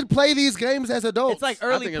be We fun. should play these games as adults. It's like I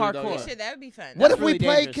early think it'd be dope. We parkour. should. That would be fun. What That's if we really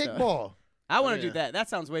play dangerous, kickball? I want to Yeah. do that. That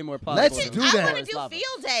sounds way more plausible. Let's than do I that. want Floor to is do lava.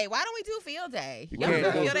 field day. Why don't we do field day? You Y'all can't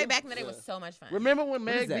remember do field day it. back in the day was so much fun. Remember when is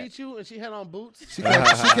Meg that? beat you and she had on boots? She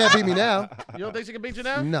can't beat me now. You don't think she can beat you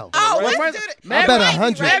now? No. Oh, Well, let's friends- do it. Meg bet might be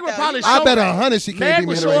 100. Meg would though. probably You I show bet up. 100 she can't Meg beat me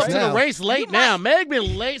would in show the up race to the now. race late You now. might- Meg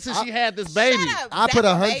been late since she had this baby. Shut up. I put That's what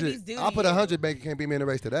 100. babies do I put you. 100. Meg can't beat me in the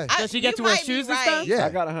race today. Does she get You to wear might be shoes and right. stuff? Yeah. I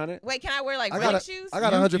got 100. Wait, can I wear like I running got shoes? I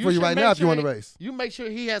got 100 for you should right make now if you sure want to race. You make sure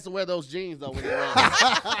he has to wear those jeans though when he runs.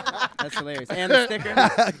 That's hilarious. And the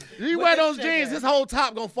sticker. You With wear the those sticker. jeans, his whole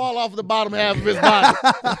top gonna fall off the bottom half of his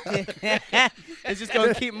body. It's just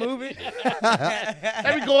gonna keep moving.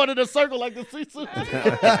 They be going in a circle like the Sisu.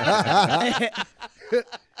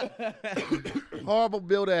 Horrible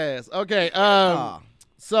build ass. Okay.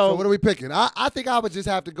 So what are we picking? I think I would just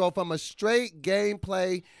have to go from a straight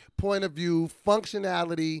gameplay point of view,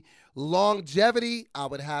 functionality, longevity. I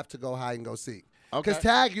would have to go hide and go seek. Because Okay.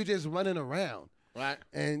 tag, you just running around. Right.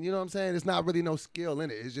 And you know what I'm saying? It's not really no skill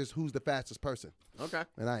in it. It's just who's the fastest person. Okay.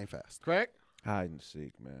 And I ain't fast. Correct. Hide and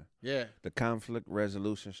seek, man. Yeah. The conflict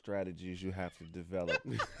resolution strategies you have to develop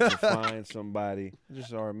to find somebody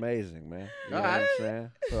just are amazing, man. You know what I'm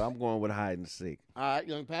saying? So I'm going with hide and seek. All right,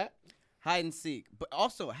 young Pat. Hide and seek. But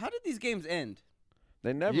also, how did these games end?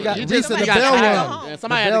 They never. You got You Lisa, just the got bell tired. rung. Yeah,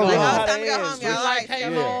 somebody The had to bell go rung. home. Oh, time to go home, It's y'all. Like Right,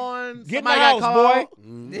 came Yeah. on. Get in Somebody the got house, called. boy.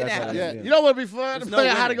 Yeah. That's how Yeah, it is. you know what would be fun? There's Play no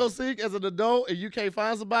how to winning. go seek as an adult, and you can't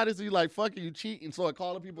find somebody, so you like fuck it, you cheat and start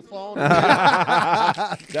calling people's phones.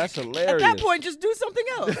 That's hilarious. At that point, just do something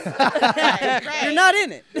else. Right. You're not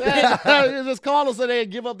in it. You just call them so they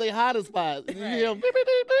give up their hiding spots. You hear beep, beep,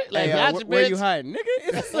 beep, beep. Like, Hey, gotcha, where bitch. you hiding, nigga?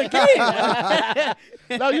 It's a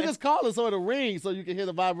game. No, you just call it so it'll ring so you can hear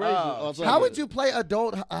the vibration. Oh. or something. How would you play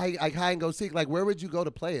adult hide and go seek? Like, where would you go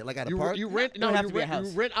to play it? Like at a park? You rent? Don't No, have you to be a rent,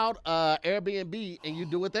 house. you rent out Airbnb and you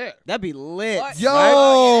do it there. That'd be lit. Or- Yo,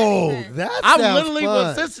 Oh, yeah, that I sounds literally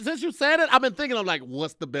fun. was since you said it, I've been thinking. I'm like,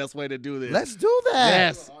 what's the best way to do this? Let's do that.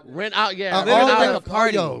 Yes, rent out. Yeah, Uh, rent all out the- a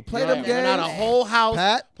party. yo, play Yeah, them rent out a games. whole house.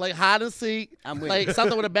 Pat? Play hide and seek. I'm with Play you.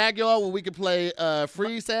 something with a backyard where we could play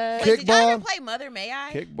freeze tag. Wait, did y'all ever Kickball. play Mother May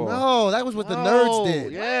I? Kickball. No, that was what the Oh, nerds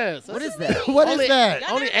did. Yes. What is that? What is Only- that?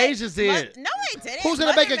 Y'all Only never played Asians did. No, I didn't. Who's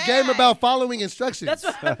gonna Mother make a May game I. about following instructions? That's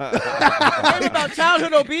what. Game about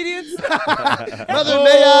childhood obedience. Mother Boo.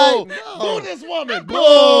 May I? Boo this woman. Boo.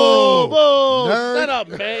 Boo. Boo. Nerd. Shut up,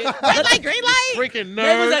 man. Red light, green light. Freaking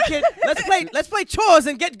Where was nerd. that kid? Let's play chores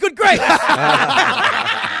and get good grades.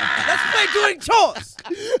 Let's play doing chores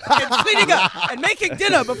and cleaning up and making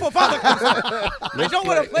dinner before father comes home. I don't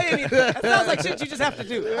want to play any. That sounds like shit you just have to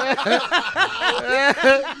do.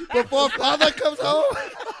 Before father comes home?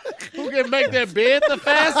 Who can make their bed the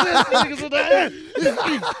fastest? Niggas with the-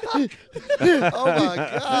 Oh my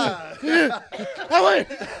God. Oh, wait.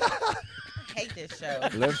 Hate this show.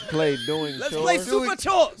 Let's play doing Let's chores. play super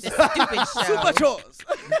chores. This stupid show. Super chores.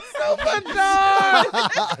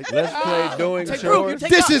 Let's play doing Take group, you chores.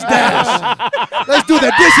 take Dishes dash. Let's do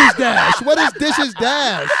the dishes dash. What is dishes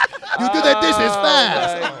dash? You do the dishes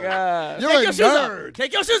fast. Oh my God. You're Take a your shoes nerd. up.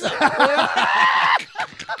 Take your shoes up.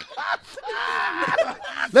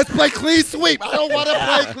 Let's play clean sweep. I don't want to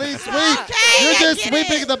play clean sweep. Okay, You're I just get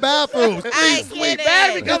sweeping it. the bathrooms. I Clean get sweep. it.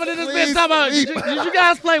 Bad be coming in this bitch talking about, did you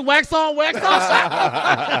guys play wax on, wax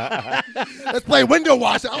off? Let's play window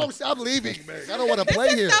washer. Oh, I'm leaving, man. I don't want to This play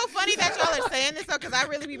is here. so funny that y'all are saying this, though, because I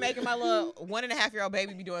really be making my little 1.5-year-old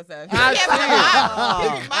baby be doing stuff. I He see can't be it.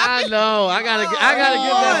 like, I know. I gotta get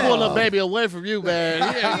that Oh. poor little baby away from you, man. He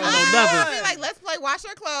ain't gonna know I nothing. be like, let's play wash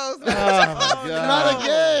your clothes. Oh, my Not a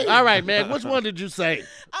game. All right, man. Which one did you say?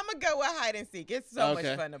 I'm going to go with hide and seek. It's so Okay.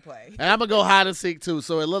 much fun to play. And I'm gonna go hide and seek too.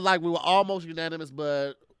 So it looked like we were almost unanimous,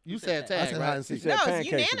 but you said I tag, said hide right? and seek. No, it's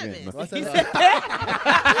Pancakes unanimous. again. I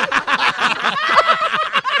said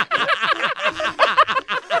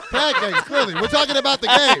Pancakes, clearly. We're talking about the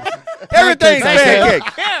game. Everything's Pancakes.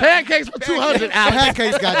 pancake. Pancakes for 200 out.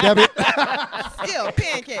 Pancakes, goddammit. Still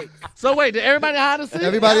pancakes. So wait, did everybody hide and seek?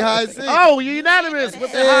 Everybody hide and seek. Oh, you're unanimous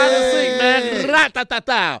with the hide and seek, man.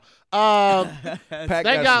 Ra-ta-ta-ta.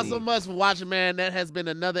 Thank y'all so much for watching, man. That has been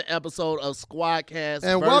another episode of SquADDcast.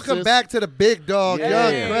 And welcome back to the big dog, Young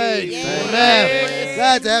Craig. Yeah. Man,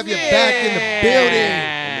 glad to have you back in the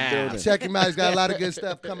building. building. Check him out. He's got a lot of good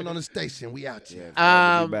stuff coming on the station. We out here.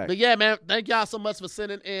 But yeah, man, thank y'all so much for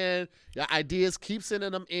sending in your ideas. Keep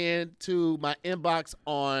sending them in to my inbox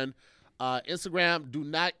on Instagram. Do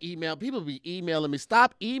not email. People be emailing me.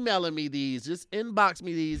 Stop emailing me these. Just inbox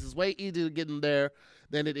me these. It's way easier to get them there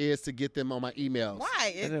than it is to get them on my emails.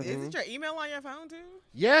 Why? Is it your email on your phone too?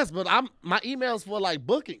 Yes, but my emails for like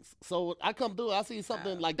bookings. So I come through, I see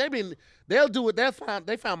something like they'll do it. They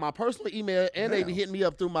found my personal email and they be hitting me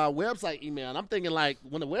up through my website email. And I'm thinking like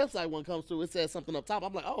when the website one comes through, it says something up top.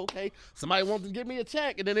 I'm like, oh, okay. Somebody wants to give me a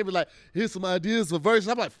check, and then they be like, here's some ideas for verses.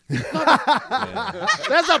 I'm like, there's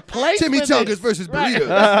a place. Chimichangas versus burritos.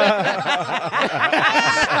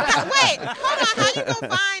 Wait, hold on. How you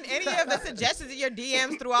gonna find any of the suggestions in your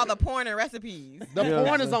DMs through all the porn and recipes? The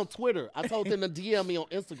porn is on Twitter. I told them to DM me on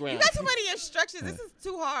Instagram. You got too many instructions. This is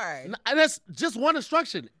too hard. And that's just one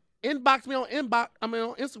instruction. Inbox me on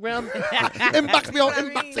Instagram. Inbox me on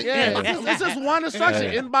inbox. Yeah, it's just one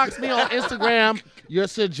instruction. Inbox me on Instagram your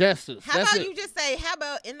suggestions. How That's about it. you just say, how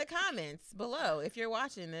about in the comments below if you're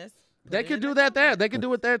watching this? They can do that there. They can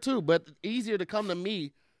do it there too. But easier to come to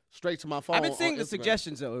me straight to my phone. I've been seeing on the Instagram.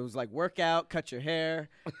 suggestions though. It was like workout, cut your hair.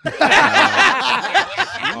 Get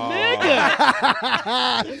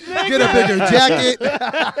a bigger jacket.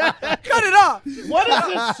 Cut it off. What is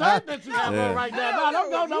this shirt that you have on right now?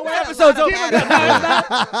 No. Episode's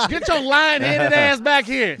over. Get your lion-headed ass back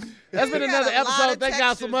here. That's been You got another a lot episode. of Thank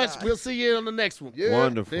y'all so textures much. on. We'll see you on the next one.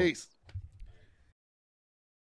 Wonderful. Peace.